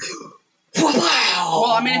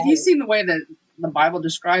 Well, I mean, if you've seen the way that the Bible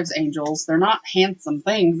describes angels, they're not handsome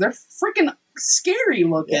things. They're freaking scary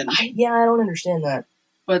looking. I don't understand that.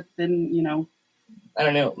 But then, I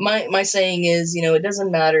don't know. My saying is, it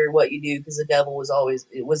doesn't matter what you do because the devil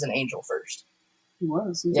was an angel first. He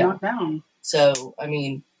was. He was knocked down. So, I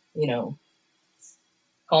mean,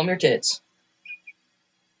 calm your tits.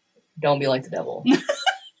 Don't be like the devil.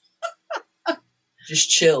 Just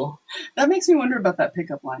chill. That makes me wonder about that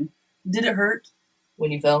pickup line. Did it hurt? When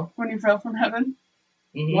you fell? When you fell from heaven?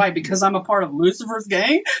 Mm-hmm. Why? Because I'm a part of Lucifer's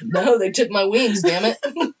gang? No, they took my wings, damn it.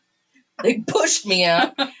 They pushed me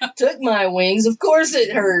out, took my wings. Of course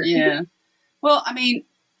it hurt. Yeah. Well, I mean,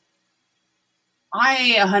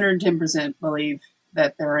 I 110% believe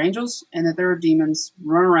that there are angels and that there are demons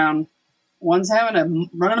running around. One's running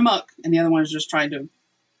amok, and the other one is just trying to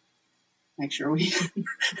make sure we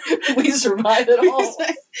survive it all.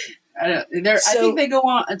 I think they go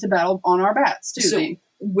on to battle on our bats, too. So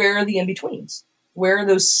where are the in-betweens? Where are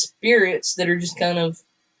those spirits that are just kind of...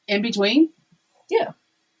 In between? Yeah.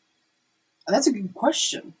 That's a good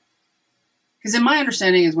question. Because in my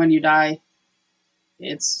understanding is when you die,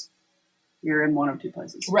 you're in one of two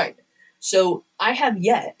places. Right. So I have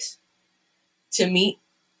yet to meet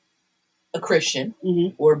a Christian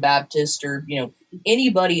or Baptist or,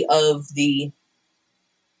 anybody of the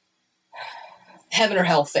heaven or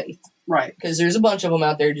hell faith. Right. Because there's a bunch of them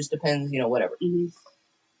out there. It just depends, whatever. Mm-hmm.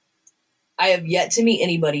 I have yet to meet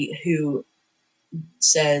anybody who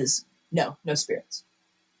says, no spirits.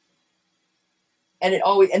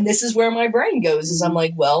 And this is where my brain goes, is I'm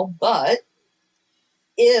like, well, but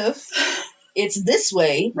if it's this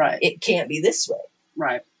way, right, it can't be this way.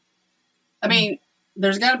 Right. I mean,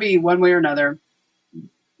 there's got to be one way or another.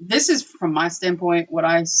 This is from my standpoint what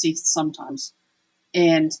I see sometimes,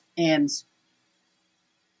 and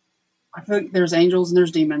I feel like there's angels and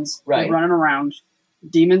there's demons Right. running around.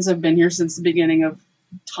 Demons have been here since the beginning of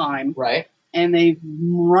time, Right. and they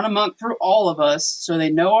run amok through all of us, so they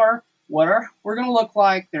know what we're going to look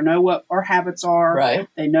like. They know what our habits are. Right.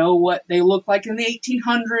 They know what they look like in the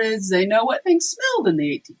 1800s. They know what things smelled in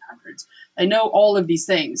the 1800s. They know all of these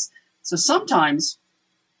things. So sometimes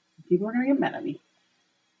people are going to get mad at me.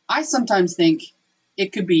 I sometimes think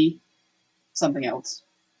it could be something else,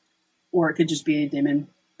 or it could just be a demon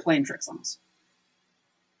playing tricks on us.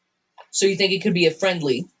 So you think it could be a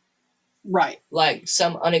friendly, Right. like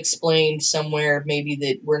some unexplained somewhere, maybe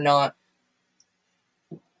that we're not.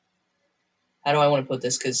 How do I want to put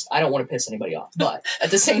this? Because I don't want to piss anybody off. But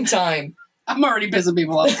at the same time, I'm already pissing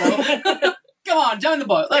people off, so come on, join the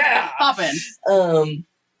boat. Let's hop in.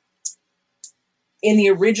 In the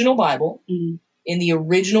original Bible, Mhm. in the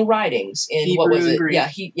original writings, in Hebrew what was and it?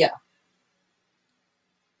 Greek. Yeah.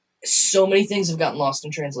 So many things have gotten lost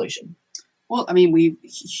in translation. Well, I mean, we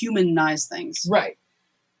humanize things. Right.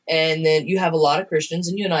 And then you have a lot of Christians,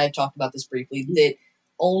 and you and I have talked about this briefly, that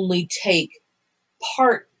only take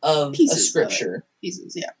part of Pieces a of it. scripture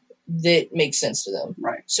Pieces, yeah. that makes sense to them.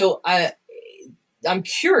 Right. So I'm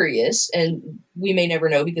curious, and we may never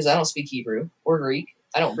know because I don't speak Hebrew or Greek.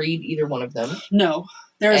 I don't read either one of them. No,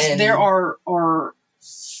 there are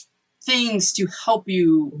things to help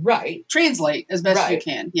you Right. translate as best you Right.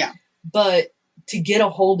 can. Yeah. But to get a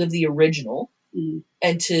hold of the original Mhm.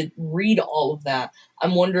 and to read all of that,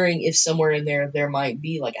 I'm wondering if somewhere in there might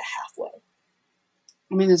be like a halfway.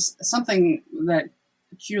 I mean, there's something that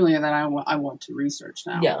peculiar that I want to research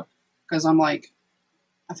now. Yeah. Because I'm like,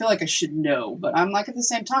 I feel like I should know, but I'm like, at the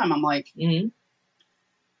same time, I'm like, Mm-hmm.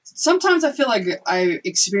 sometimes I feel like I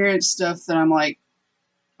experience stuff that I'm like,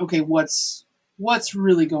 okay, what's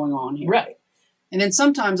really going on here? Right. And then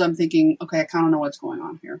sometimes I'm thinking, okay, I kind of know what's going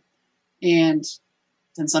on here. And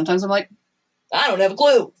then sometimes I'm like, I don't have a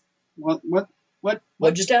clue. what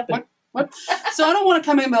What just happened? What? So I don't want to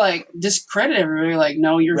come in and be like, discredit everybody. Like,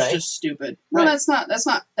 no, you're Right. just stupid. No, Right.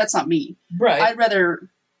 that's not me. Right. I'd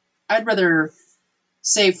rather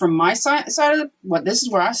say from my side of what this is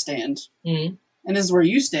where I stand, Mhm. and this is where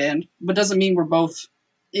you stand, but doesn't mean we're both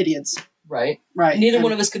idiots, Right. right? Neither And-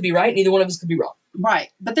 one of us could be right. Neither one of us could be wrong. right.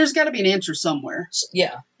 But there's got to be an answer somewhere, So,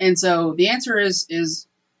 yeah. and so the answer is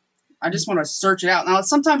I just want to search it out. Now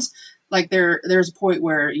sometimes like there's a point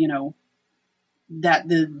where that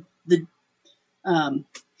the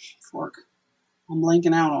fork, I'm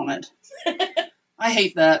blanking out on it. I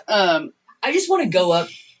hate that. I just want to go up.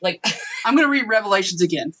 Like, I'm gonna read Revelations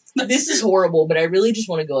again. this is horrible, but I really just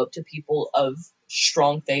want to go up to people of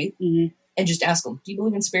strong faith Mhm. and just ask them, do you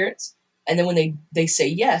believe in spirits? And then when they say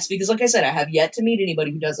yes, because like I said, I have yet to meet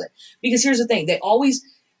anybody who doesn't. Because here's the thing,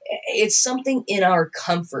 it's something in our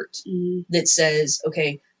comfort Mhm. that says,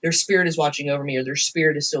 okay, their spirit is watching over me, or their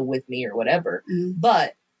spirit is still with me, or whatever. Mhm.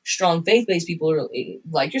 But strong faith-based people are,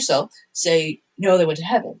 like yourself say, no, they went to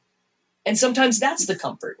heaven. And sometimes that's the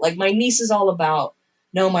comfort. Like my niece is all about,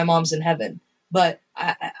 no, my mom's in heaven, but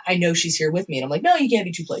I know she's here with me. And I'm like, no, you can't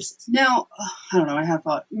be two places. Now, I don't know. I have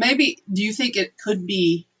thought. Maybe. Do you think it could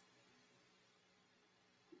be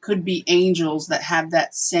angels that have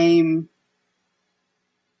that same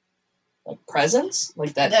Like presence,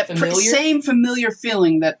 like that familiar. same familiar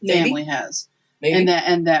feeling that Maybe. family has, Maybe.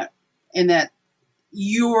 and that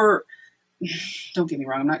you're. Don't get me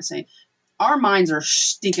wrong. I'm not saying our minds are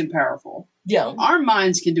stinking powerful. Yeah. Our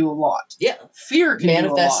minds can do a lot. Yeah. Fear can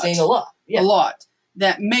Manifesting do a lot. Yeah. a lot.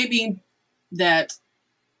 That maybe that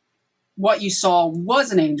what you saw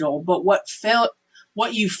was an angel, but what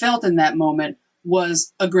you felt in that moment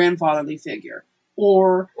was a grandfatherly figure,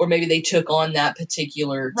 or Or maybe they took on that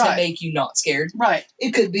particular to Right. make you not scared. right,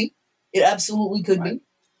 It could be. It absolutely could Right.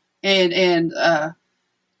 be. and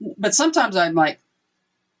but sometimes I'm like,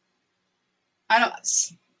 I don't.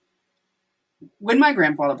 When my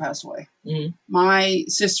grandfather passed away, Mhm. my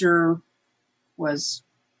sister was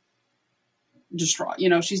distraught.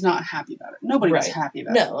 She's not happy about it. Nobody was Right. happy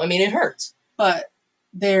about it. No, I mean it hurts. But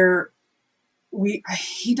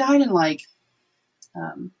he died in like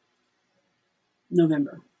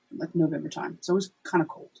November time, so it was kind of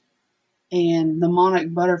cold, and the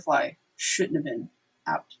monarch butterfly shouldn't have been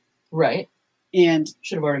out. Right. And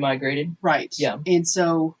Should have already migrated. right, Yeah. and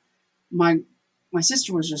so my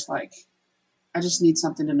sister was just like, I just need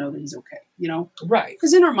something to know that he's okay, Right.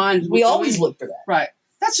 because in our minds We always look for that. right.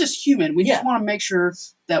 That's just human. We just Yeah. want to make sure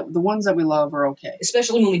that the ones that we love are okay.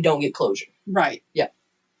 Especially when we don't get closure. Right. Yeah.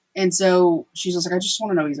 And so she's just like, I just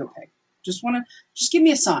want to know he's okay. Just give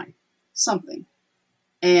me a sign, something.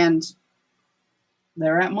 And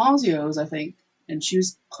they're at Mazio's, I think, and she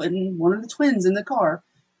was putting one of the twins in the car.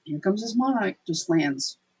 Here comes this monarch, just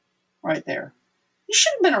lands right there. He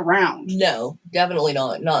shouldn't have been around. No, definitely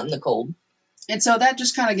not. Not in the cold. And so that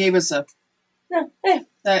just kind of gave us I'm good.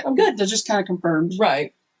 That just kind of confirmed.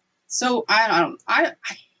 Right. So I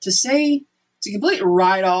to completely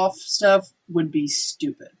write off stuff would be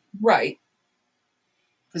stupid. Right.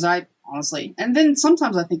 Because I honestly, and then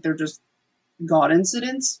sometimes I think they're just God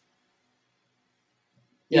incidents.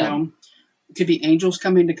 Yeah. You know, it could be angels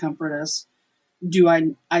coming to comfort us. Do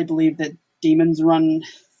I believe that demons run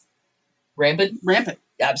rampant?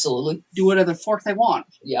 Absolutely. Do whatever the fork they want.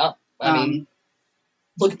 Yeah. I mean,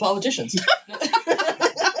 look at politicians.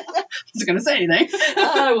 I wasn't going to say anything.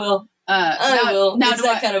 I will. I will. Now it's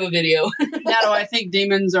that kind of a video. Now, do I think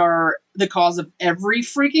demons are the cause of every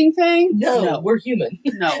freaking thing? No, we're human.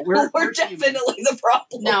 No, we're definitely the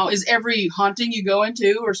problem. Now, is every haunting you go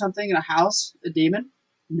into or something in a house a demon?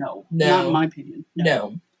 No. Not in my opinion.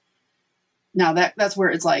 No. Now, that's where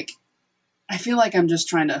it's like, I feel like I'm just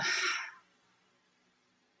trying to...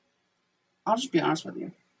 I'll just be honest with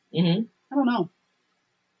you. Mm-hmm. I don't know.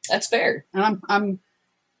 That's fair.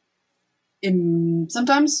 And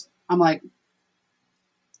sometimes I'm like,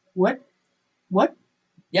 what?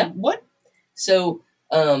 Yeah. What? So,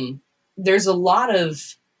 there's a lot of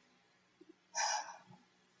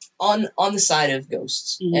on the side of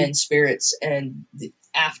ghosts and spirits and the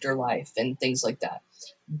afterlife and things like that.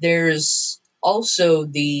 There's also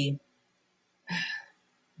the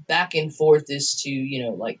back and forth as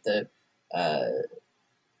to, like the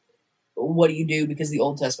what do you do because of the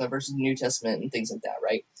Old Testament versus the New Testament and things like that,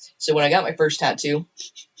 right? So when I got my first tattoo,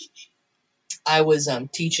 I was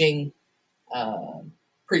teaching third,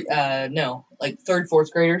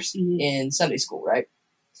 fourth graders in Sunday school, right?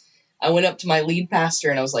 I went up to my lead pastor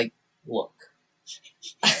and I was like, look,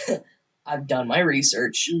 I've done my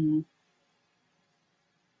research,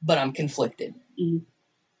 but I'm conflicted.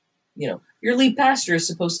 Your lead pastor is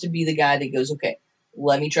supposed to be the guy that goes, okay,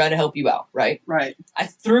 let me try to help you out, right? Right. I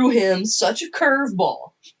threw him such a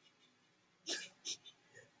curveball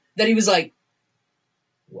that he was like,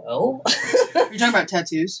 well. You're talking about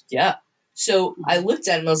tattoos? Yeah. So I looked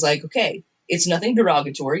at him and I was like, okay, it's nothing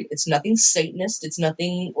derogatory. It's nothing Satanist. It's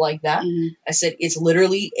nothing like that. I said, it's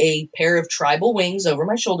literally a pair of tribal wings over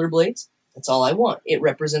my shoulder blades. That's all I want. It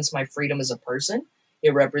represents my freedom as a person.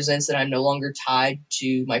 It represents that I'm no longer tied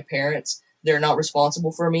to my parents. They're not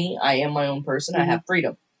responsible for me. I am my own person. I have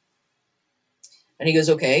freedom. And he goes,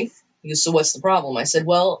 okay. He goes, so what's the problem? I said,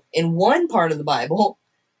 well, in one part of the Bible,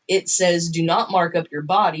 it says, do not mark up your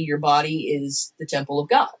body. Your body is the temple of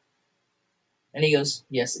God. And he goes,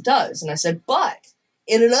 yes, it does. And I said, but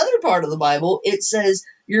in another part of the Bible, it says,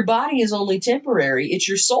 your body is only temporary. It's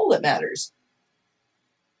your soul that matters.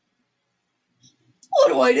 What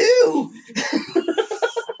do I do?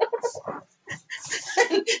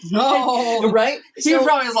 No. Right? He's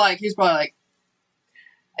probably like,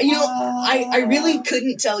 I really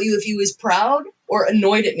couldn't tell you if he was proud or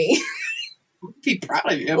annoyed at me. Be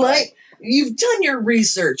proud of you. Like, you've done your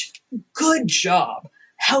research. Good job.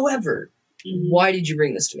 However, why did you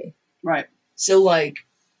bring this to me? Right. So,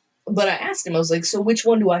 but I asked him, I was like, so which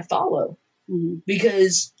one do I follow?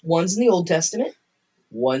 Because one's in the Old Testament,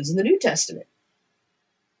 one's in the New Testament.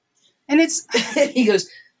 And it's... he goes,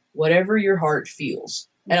 whatever your heart feels.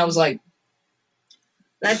 And I was like,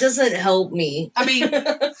 that doesn't help me. I mean,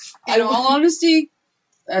 in all honesty,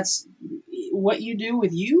 that's what you do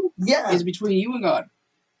with you is between you and God.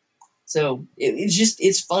 So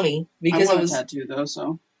it's funny because I want a tattoo though,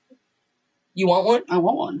 so. You want one? I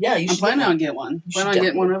want one. Yeah, you should. I'm planning on getting one. I'm planning on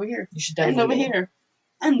getting one over here. You should definitely.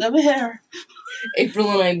 And over here.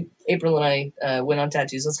 April and I went on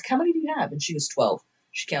tattoos. I was like, how many do you have? And she was 12.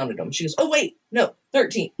 She counted them. She goes, oh wait, no,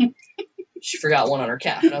 13. She forgot one on her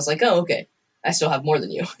calf. And I was like, oh, okay. I still have more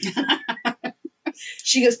than you.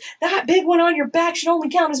 She goes, that big one on your back should only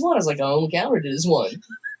count as one. I was like, I only counted it as one.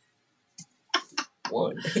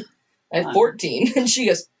 One. I have 14. And she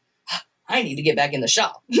goes, I need to get back in the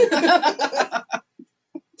shop.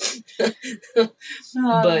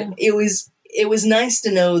 But it was nice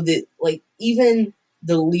to know that, like, even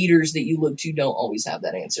the leaders that you look to don't always have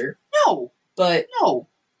that answer. No. But,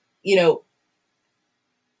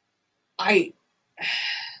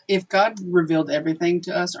 if God revealed everything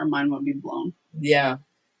to us, our mind would be blown. Yeah.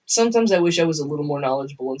 Sometimes I wish I was a little more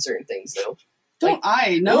knowledgeable in certain things, though.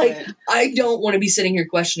 I know it. I don't want to be sitting here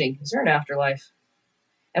questioning, is there an afterlife?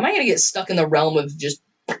 Am I going to get stuck in the realm of just,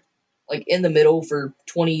 like, in the middle for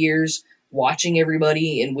 20 years, watching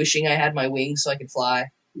everybody and wishing I had my wings so I could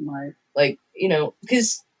fly? Right. Like,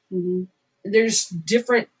 because Mm-hmm. there's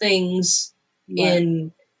different things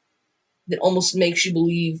in that almost makes you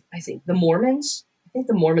believe. I think the Mormons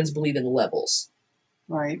believe in levels.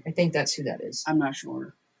 Right. I think that's who that is. I'm not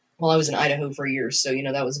sure. Well, I was in Idaho for years, so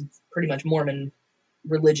that was pretty much Mormon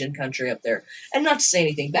religion country up there. And not to say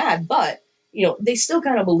anything bad, but they still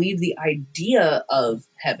kind of believe the idea of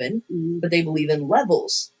heaven, Mm-hmm. but they believe in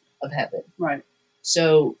levels of heaven. Right.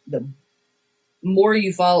 So the more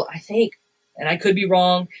you follow, I think, and I could be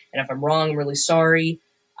wrong, and if I'm wrong, I'm really sorry.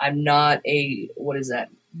 I'm not a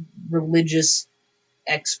religious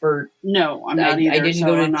expert. No, I'm not either. I didn't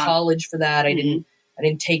go to college for that. Mm-hmm. I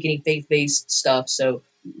didn't take any faith-based stuff. So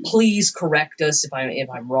please correct us if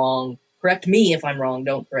I'm wrong. Correct me if I'm wrong.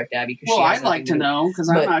 Don't correct Abby. Well, I'd like to know because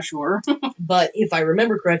I'm not sure. But if I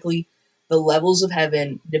remember correctly, the levels of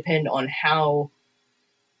heaven depend on how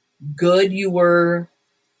good you were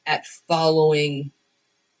at following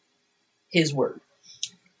His word.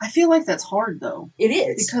 I feel like that's hard though. It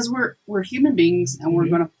is because we're human beings and we're Mhm.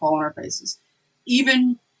 going to fall on our faces.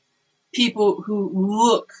 Even people who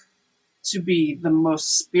look to be the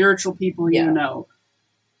most spiritual people Yeah.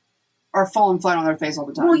 are falling flat on their face all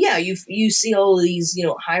the time. Well, yeah, you see all of these,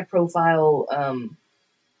 high profile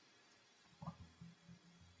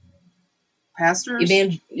pastors,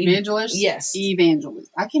 evangelists. Yes,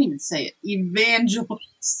 evangelists. I can't even say it.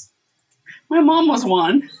 Evangelists. My mom was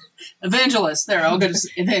one. Evangelist. There, I'll go to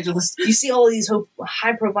evangelist. You see all of these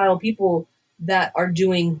high profile people that are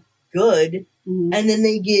doing good, Mm-hmm. and then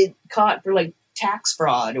they get caught for like tax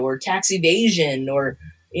fraud or tax evasion or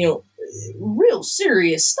real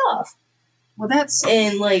serious stuff. Well, that's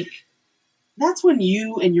when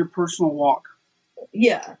you and your personal walk.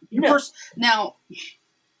 Yeah. Now,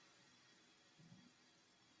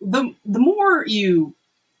 the more you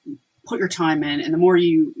put your time in, and the more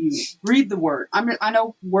you read the word. I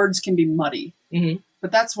know words can be muddy, Mm-hmm.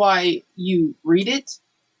 but that's why you read it,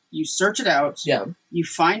 you search it out, Yeah. you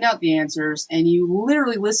find out the answers, and you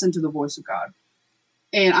literally listen to the voice of God.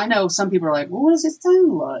 And I know some people are like, well, what does it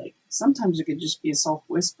sound like? Sometimes it could just be a soft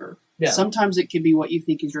whisper. Yeah. Sometimes it could be what you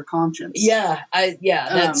think is your conscience. Yeah.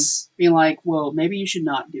 That's being like, well, maybe you should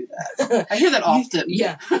not do that. I hear that often.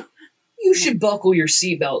 Yeah. You should buckle your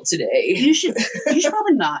seatbelt today. You should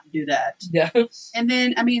probably not do that. Yeah. And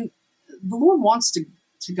then, the Lord wants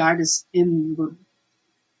to guide us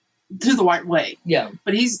through the right way. Yeah.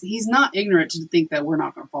 But he's not ignorant to think that we're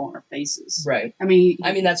not going to fall on our faces. Right.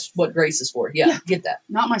 That's what grace is for. Yeah. Get that.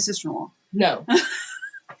 Not my sister-in-law. No.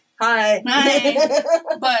 Hi.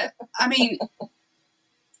 But,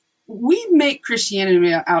 we make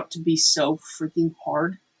Christianity out to be so freaking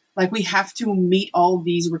hard. Like, we have to meet all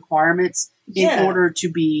these requirements in order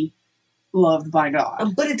to be loved by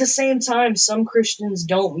God. But at the same time, some Christians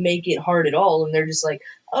don't make it hard at all, and they're just like,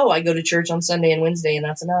 oh, I go to church on Sunday and Wednesday, and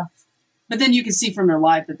that's enough. But then you can see from their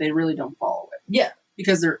life that they really don't follow it. Yeah.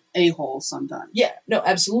 Because they're a-holes sometimes. Yeah, no,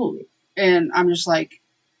 absolutely. And I'm just like,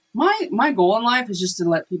 my goal in life is just to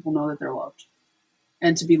let people know that they're loved.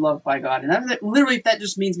 And to be loved by God. And that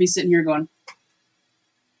just means me sitting here going,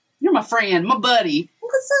 you're my friend, my buddy.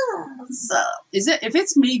 What's up? If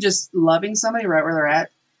it's me just loving somebody right where they're at,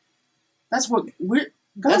 that's what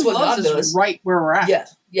God loves us right where we're at.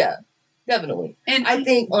 Yeah, definitely. And I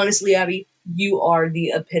think, honestly, Abby, you are the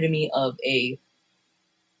epitome of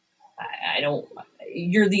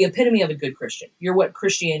you're the epitome of a good Christian. You're what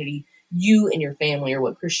Christianity, you and your family are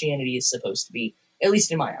what Christianity is supposed to be, at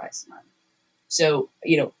least in my eyes. So,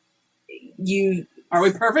 you... Are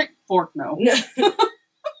we perfect? Fork, no.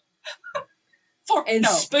 Fork, and no.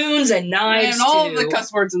 Spoons and knives, and all of the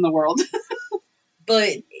cuss words in the world.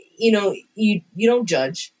 But, you don't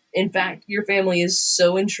judge. In fact, your family is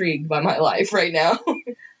so intrigued by my life right now.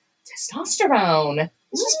 Testosterone.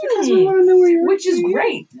 Just because we want to know where you're Which is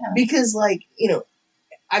great. Yeah. Because,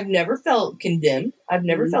 I've never felt condemned. I've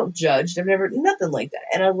never felt judged. Nothing like that.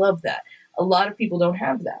 And I love that. A lot of people don't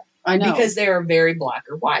have that. I know. Because they are very black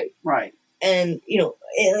or white. Right. And,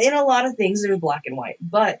 in a lot of things, there's black and white.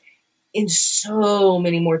 But in so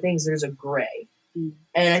many more things, there's a gray. Mm.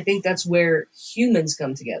 And I think that's where humans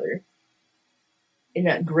come together. In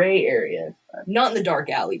that gray area. Not in the dark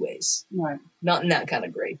alleyways. Right. Not in that kind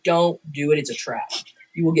of gray. Don't do it. It's a trap.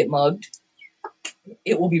 You will get mugged.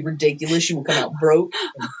 It will be ridiculous. You will come out broke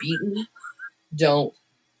and beaten. Don't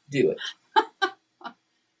do it.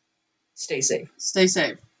 Stay safe. Stay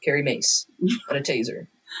safe. Carry mace and a taser.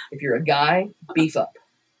 If you're a guy, beef up.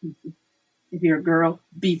 If you're a girl,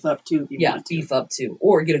 beef up too. If you want to. Beef up too.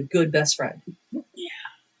 Or get a good best friend. Yeah.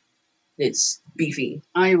 It's beefy.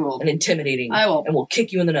 I will. And intimidating. I will. And we'll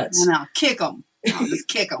kick you in the nuts. And I'll kick them. I'll just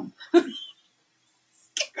kick them.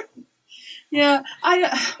 Yeah,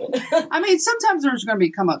 I mean, sometimes there's going to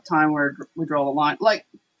come a time where we draw the line. Like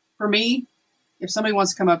for me, if somebody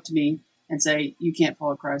wants to come up to me and say you can't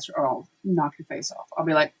follow Christ or I'll knock your face off, I'll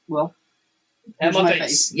be like, well, Have here's my my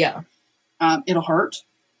face. face. Yeah. It'll hurt.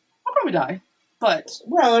 I'll probably die, but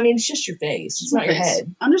Well, I mean, it's just your face. It's not your face.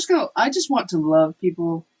 head. I just want to love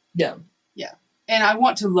people. Yeah. Yeah, and I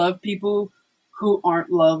want to love people who aren't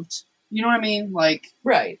loved. You know what I mean? Like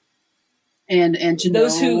Right. and to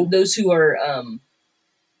know those who are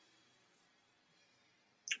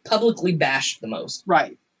publicly bashed the most.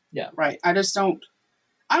 right. Yeah. Right. I don't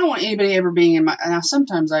want anybody ever being in my. Now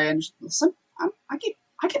sometimes I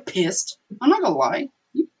get pissed. I'm not gonna lie.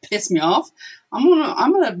 You piss me off. I'm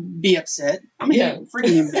gonna be upset. I'm a freaking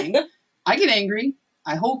human being. I get angry.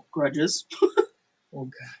 I hold grudges. Oh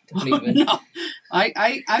God, don't even. No, I'm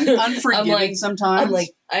unforgiving sometimes. I'm like,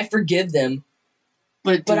 I forgive them,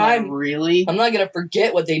 but I'm not gonna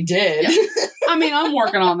forget what they did. Yeah. I mean, I'm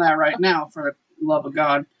working on that right now. For the love of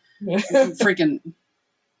God, freaking.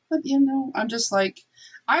 But I'm just like,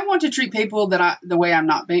 I want to treat people the way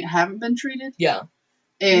haven't been treated. Yeah.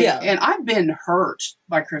 And I've been hurt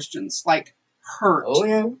by Christians, like hurt. Oh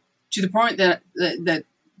yeah. To the point that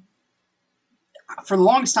for the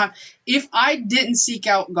longest time, if I didn't seek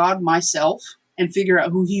out God myself and figure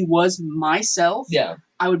out who He was myself,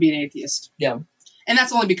 I would be an atheist. Yeah. And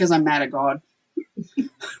that's only because I'm mad at God.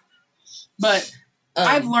 But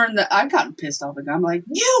I've learned that I've gotten pissed off at God. I'm like,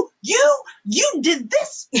 you did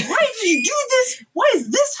this. Why did you do this? Why is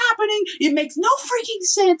this happening? It makes no freaking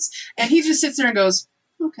sense. And he just sits there and goes,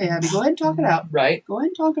 okay, Abby, go ahead and talk it out. Right. Go ahead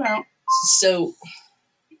and talk it out. So,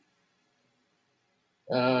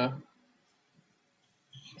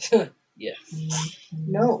 yeah.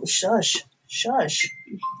 No, shush.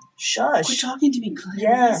 Quit talking to me, Claire.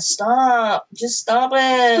 Yeah, stop. Just stop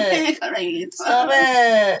it. Stop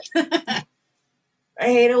it. I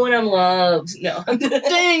hate it when I'm loved. No. Dang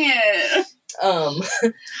it.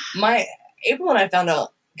 April and I found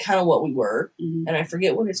out kind of what we were, mm-hmm. and I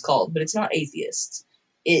forget what it's called, but it's not atheists.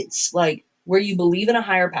 It's like where you believe in a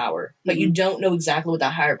higher power, but mm-hmm. you don't know exactly what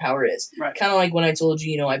that higher power is. Right. Kind of like when I told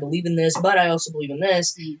you, I believe in this, but I also believe in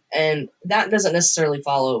this, mm-hmm. and that doesn't necessarily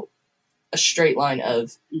follow a straight line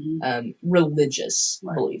of mm-hmm. Religious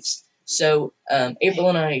beliefs. So April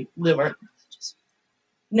and I live our...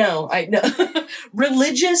 No, I know.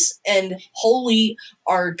 Religious and holy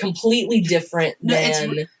are completely different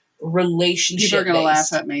than relationship. People are going to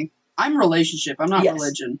laugh at me. I'm relationship. I'm not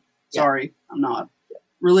religion. Sorry, I'm not.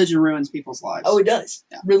 Religion ruins people's lives. Oh, it does.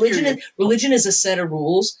 Yeah. Religion is a set of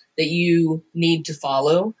rules that you need to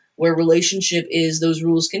follow, where relationship is those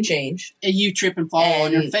rules can change. And you trip and fall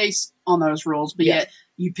on your face on those rules, but yet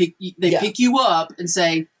they pick you up and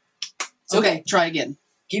say, okay, try again.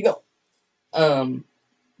 Keep going.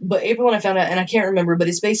 But April and I found out, and I can't remember, but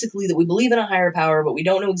it's basically that we believe in a higher power, but we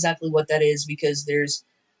don't know exactly what that is because there's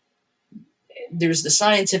the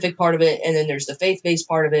scientific part of it, and then there's the faith-based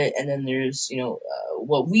part of it, and then there's,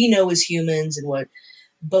 what we know as humans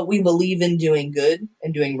but we believe in doing good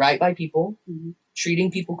and doing right by people, mm-hmm. treating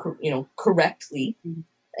people, correctly, mm-hmm.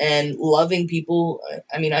 and loving people.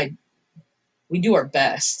 I mean, we do our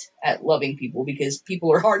best at loving people because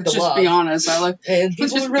people are hard to love. Just be honest. And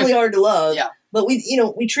people are really hard to love. Yeah. But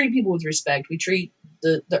we treat people with respect. We treat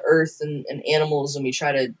the earth and animals, and we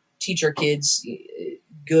try to teach our kids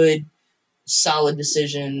good, solid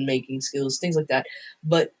decision-making skills, things like that.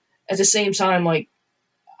 But at the same time, like,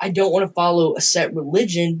 I don't want to follow a set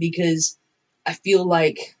religion because I feel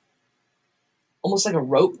like almost like a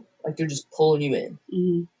rope, like they're just pulling you in.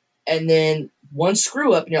 Mm-hmm. And then one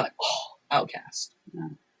screw up and you're like, oh, outcast. Yeah.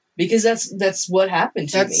 Because that's what happened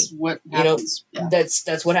to me. That's what happens.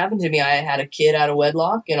 That's what happened to me. I had a kid out of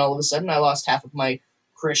wedlock, and all of a sudden I lost half of my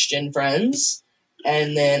Christian friends.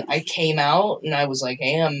 And then I came out and I was like,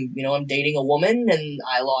 hey, I'm dating a woman, and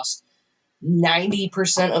I lost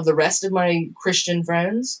 90% of the rest of my Christian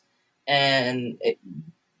friends. And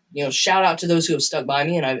shout out to those who have stuck by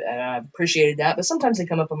me, and I've appreciated that. But sometimes they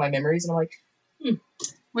come up in my memories, and I'm like,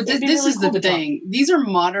 But this is the thing. These are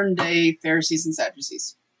modern day Pharisees and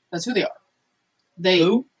Sadducees. That's who they are.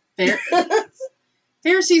 Who?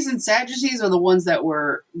 Pharisees and Sadducees are the ones that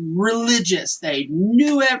were religious. They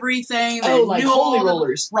knew everything. They like knew holy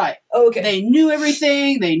rollers. Right. Oh, okay. They knew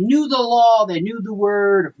everything. They knew the law. They knew the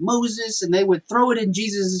word of Moses, and they would throw it in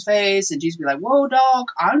Jesus' face, and Jesus would be like, whoa, dog,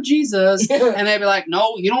 I'm Jesus. And they'd be like,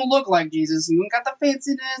 no, you don't look like Jesus. You ain't got the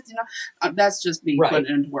fanciness. That's just me putting it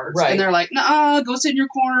into words. Right. And they're like, nah, go sit in your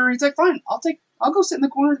corner. He's like, fine, I'll go sit in the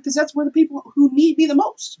corner because that's where the people who need me the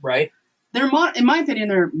most. Right. In my opinion,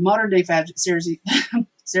 they're modern day Pharisees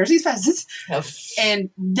Pharisees, Sadducees, Oh, and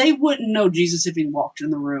they wouldn't know Jesus if he walked in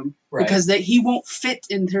the room right. because he won't fit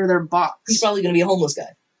into their box. He's probably going to be a homeless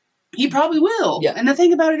guy. He probably will. Yeah. And the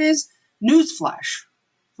thing about it is, newsflash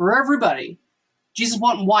for everybody: Jesus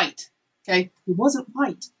wasn't white. Okay, he wasn't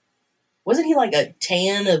white. Wasn't he like a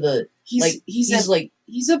tan of a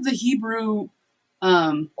He's of the Hebrew.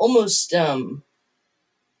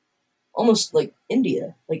 Almost like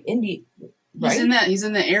India, right? He's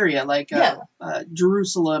in the area like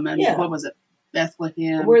Jerusalem and what was it,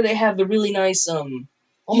 Bethlehem, where they have the really nice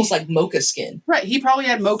almost like mocha skin. Right, he probably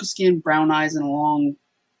had mocha skin, brown eyes, and long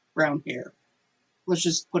brown hair. Let's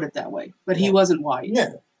just put it that way. But he wasn't white.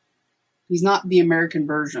 No, he's not the American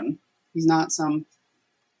version. He's not some.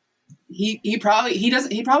 He probably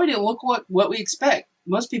didn't look what we expect.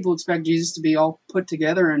 Most people expect Jesus to be all put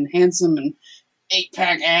together and handsome and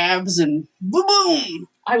 8-pack abs and boom boom.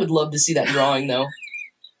 I would love to see that drawing though.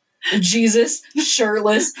 Jesus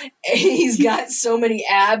shirtless, and he's got so many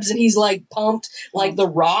abs, and he's like pumped like The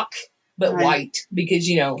Rock, but white because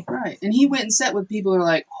Right, and he went and sat with people who are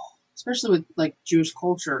like, especially with like Jewish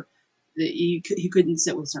culture, that he couldn't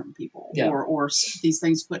sit with certain people, or these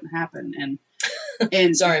things couldn't happen,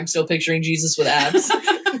 and sorry, I'm still picturing Jesus with abs.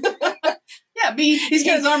 Yeah, he's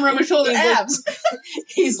got his arm around my shoulder, abs.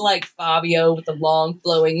 He's like Fabio with the long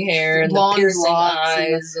flowing hair and long the piercing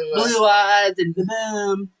eyes and blue eyes and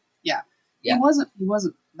boom. Yeah. He wasn't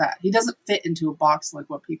that. He doesn't fit into a box like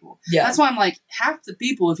what people. Yeah. That's why I'm like, half the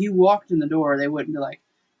people, if he walked in the door, they wouldn't be like,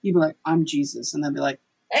 he'd be like, I'm Jesus, and they'd be like,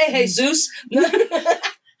 hey, Jesus.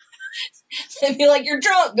 They'd be like, you're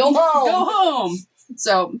drunk. Go home. Go home.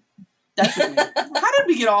 So. Definitely. How did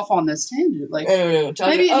we get off on this tangent? Like, I don't know.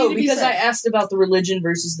 Because I I asked about the religion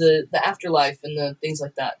versus the afterlife and the things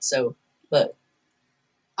like that. So, but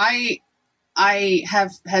I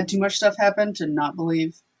have had too much stuff happen to not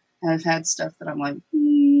believe, and I've had stuff that I'm like, I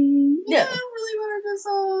really wanted this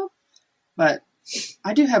off. But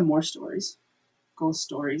I do have more stories, ghost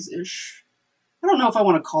stories ish. I don't know if I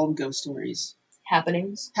want to call them ghost stories.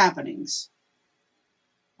 Happenings.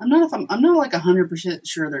 I'm not like 100%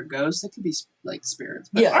 sure they're ghosts. They could be like spirits.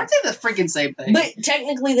 But aren't they the freaking same thing? But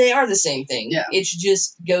technically they are the same thing. Yeah. It's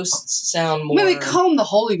just ghosts sound more. I mean, they call them the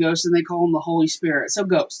Holy Ghost and they call them the Holy Spirit. So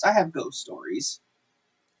ghost. I have ghost stories.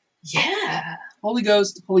 Yeah. Holy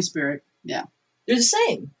Ghost, Holy Spirit. Yeah. They're the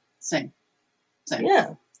same. Same.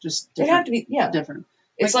 Yeah. Just different. They have to be, different.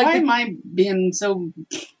 It's like why am I being so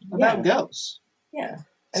about ghosts? Yeah.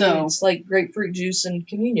 I mean, it's like grapefruit juice and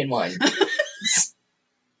communion wine.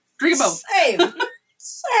 Drink them both.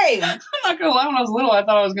 Same. I'm not gonna lie. When I was little, I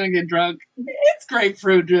thought I was gonna get drunk. It's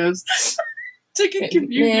grapefruit juice. Taking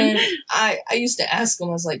communion. Man, I used to ask them.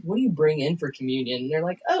 I was like, "What do you bring in for communion?" And they're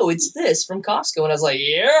like, "Oh, it's this from Costco." And I was like,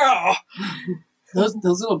 "Yeah." Those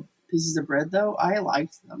little pieces of bread, though, I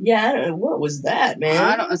liked them. Yeah, I don't know. What was that,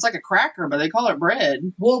 man? It's like a cracker, but they call it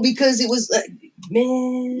bread. Well, because it was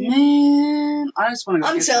man. I just want to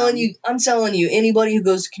go. I'm telling you. Anybody who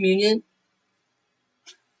goes to communion.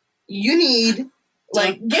 You need,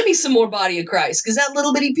 give me some more body of Christ, because that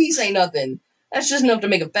little bitty piece ain't nothing. That's just enough to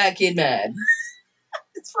make a fat kid mad.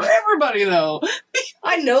 It's for everybody, though.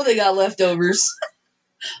 I know they got leftovers.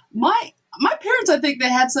 My parents, I think they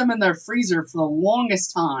had some in their freezer for the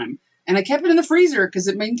longest time, and I kept it in the freezer because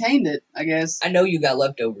it maintained it, I guess. I know you got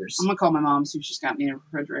leftovers. I'm going to call my mom, see if she's got me in a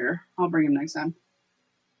refrigerator. I'll bring him next time.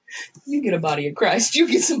 You get a body of Christ. You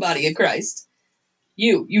get some body of Christ.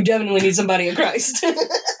 You definitely need some body of Christ.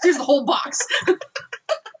 Here's the whole box.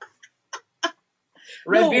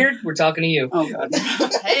 Redbeard, we're talking to you. Oh God.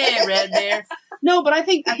 Hey, Redbeard. No, but I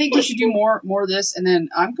think we should do more of this, and then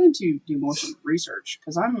I'm going to do more some research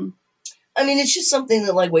because I mean, it's just something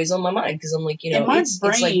that weighs on my mind because I'm like, it's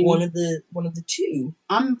like one of the two.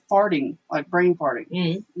 I'm farting, like brain farting.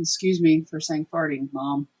 Mm-hmm. Excuse me for saying farting,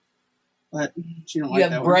 Mom, but she don't like that.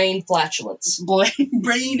 You have brain flatulence.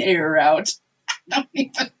 Brain air out. I don't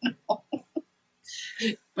even know.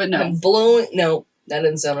 But no. I'm blowing. No, that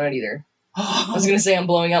doesn't sound right either. I was gonna say I'm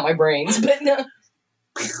blowing out my brains, but no.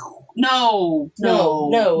 No.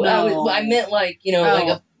 I meant like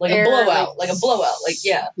a blowout, like a blowout,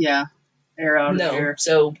 yeah. Yeah, air out. No, air.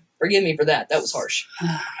 So forgive me for that. That was harsh.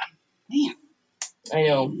 Man, I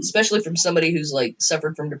know, especially from somebody who's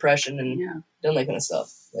suffered from depression and done that kind of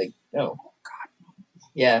stuff. No. Oh God.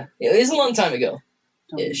 Yeah, it was a long time ago.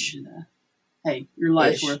 Don't do that. Hey, your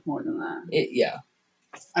life's worth more than that. Yeah.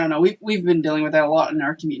 I don't know. We've been dealing with that a lot in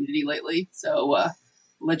our community lately. So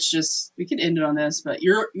we could end it on this. But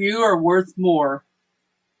you are worth more.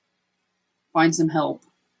 Find some help.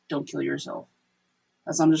 Don't kill yourself.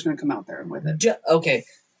 I'm just gonna come out there with it. Okay.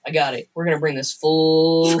 I got it. We're gonna bring this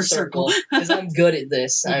full Full circle circle. because I'm good at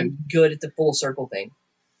this. I'm good at the full circle thing.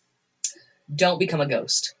 Don't become a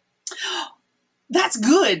ghost. That's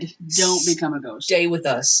good. Don't become a ghost. Stay with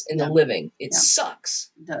us in Yeah. the living. It Yeah.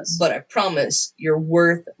 sucks, It does. but I promise you're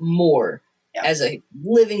worth more Yeah. as a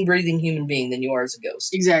living, breathing human being than you are as a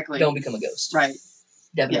ghost. Exactly. Don't become a ghost. Right.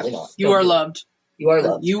 Definitely not. You Don't are do it. loved. You are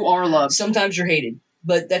loved. You are loved. Sometimes you're hated,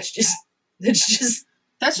 but that's just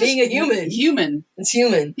That's being just a human. Human. it's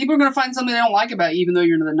human. People are gonna find something they don't like about you, even though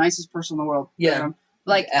you're the nicest person in the world. Yeah.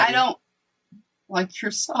 Like I Abby. don't like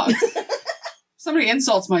your socks. Somebody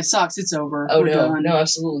insults my socks, it's over. Oh We're no, done. no,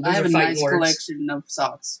 absolutely. I Those have are a fighting nice words. collection of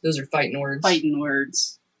socks. Those are fighting words. Fighting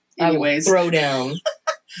words. I will Anyways, throw down.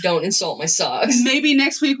 Don't insult my socks. maybe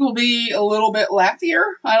next week will be a little bit laughier.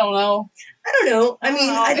 I don't know. I don't know. I mean,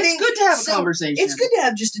 I it's think good to have a so- conversation. It's good to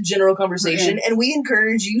have just a general conversation, and we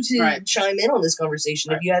encourage you to Right. chime in on this conversation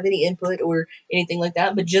Right. if you have any input or anything like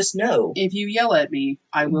that. But just know If you yell at me,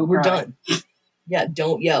 I will. we're cry. done. Yeah,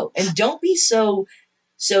 don't yell, and don't be so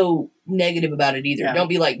negative about it either. Yeah. Don't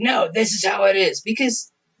be like, no, this is how it is,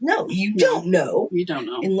 because no, you don't know You don't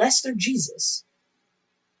know. unless they're Jesus,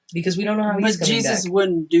 because we don't know how he's But coming Jesus back.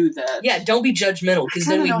 wouldn't do that. Yeah, don't be judgmental, because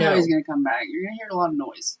I then we know how know. he's gonna come back. You're gonna hear a lot of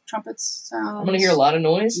noise. Trumpets sounds. I'm gonna hear a lot of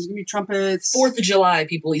noise. There's gonna be trumpets. 4th of July,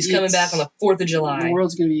 people. He's coming It's- back on the 4th of The July.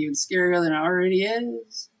 world's gonna be even scarier than it already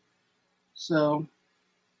is. So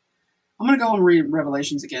I'm gonna go home and read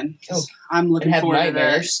Revelations again. 'Cause I'm looking And have forward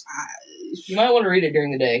nightmares. to that. You might want to read it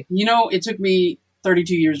during the day. You know, it took me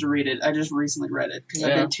 32 years to read it. I just recently read it because I've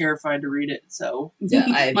Yeah. been terrified to read it. So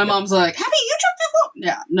Yeah, my mom's like, "Happy, you took that long."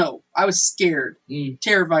 Yeah, no, I was scared,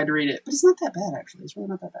 terrified to read it, but it's not that bad actually. It's really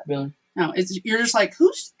not that bad. Really? No, you're just like,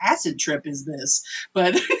 whose acid trip is this?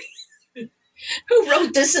 But Who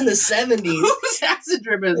wrote this in the 70s? whose acid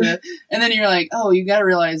trip is it? And then you're like, oh, you got to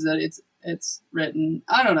realize that it's written.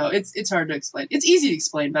 I don't know. It's hard to explain. It's easy to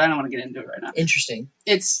explain, but I don't want to get into it right now. Interesting.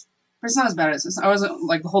 But it's not as bad as this. I wasn't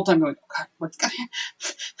like the whole time going, oh, God, what's God?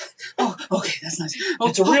 Oh, okay, that's nice. Oh,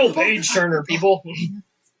 It's a real oh, page oh, turner, people.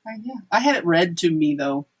 Yeah, I had it read to me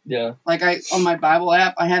though. Yeah. Like on my Bible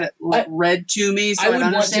app, I had it read to me so I'd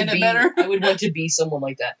understand it better. I would want to be someone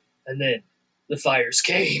like that. And then the fires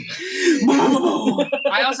came.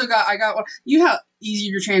 I got one. You have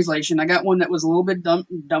easier translation. I got one that was a little bit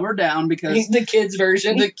dumber down because The kids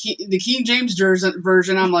version. the King James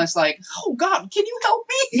version. I'm less like, oh God, can you help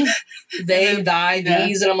me? They, thy, Yeah.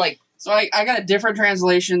 these, and I'm like, So I got a different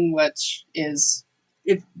translation, which is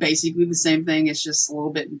it's basically the same thing. It's just a little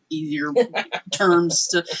bit easier terms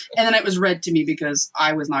to. And then it was read to me because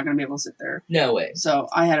I was not going to be able to sit there. no way. So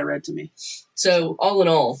I had it read to me. So all in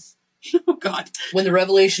all, Oh God. when the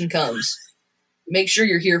revelation comes, make sure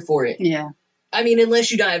you're here for it. Yeah. I mean, unless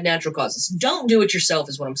you die of natural causes. Don't do it yourself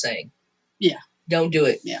is what I'm saying. Yeah. Don't do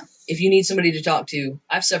it. Yeah. If you need somebody to talk to,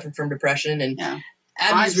 I've suffered from depression, and Yeah.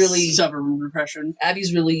 Abby's I really suffer from depression.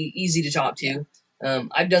 Abby's really easy to talk to.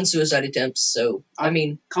 I've done suicide attempts, so I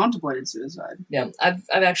mean, Contemplated suicide. yeah, I've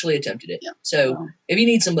actually attempted it. Yeah. So Well, if you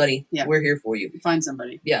need somebody, Yeah. we're here for you. find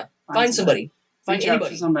somebody. Yeah. Find somebody. Find Reach out to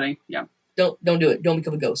anybody. somebody. Yeah. Don't do it. Don't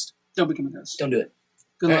become a ghost. Don't become a ghost. Don't do it.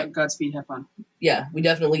 Good All luck. right. Godspeed. Have fun. Yeah, we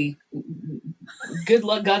definitely. Good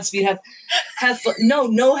luck, Godspeed. Have fun.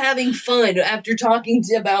 No having fun after talking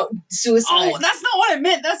about suicide. Oh, that's not what I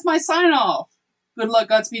meant. That's my sign off. Good luck.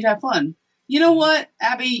 Godspeed. Have fun. You know what,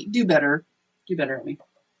 Abby? Do better. Do better, Abby.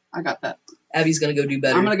 I got that. Abby's gonna go do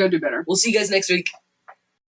better. I'm gonna go do better. We'll see you guys next week.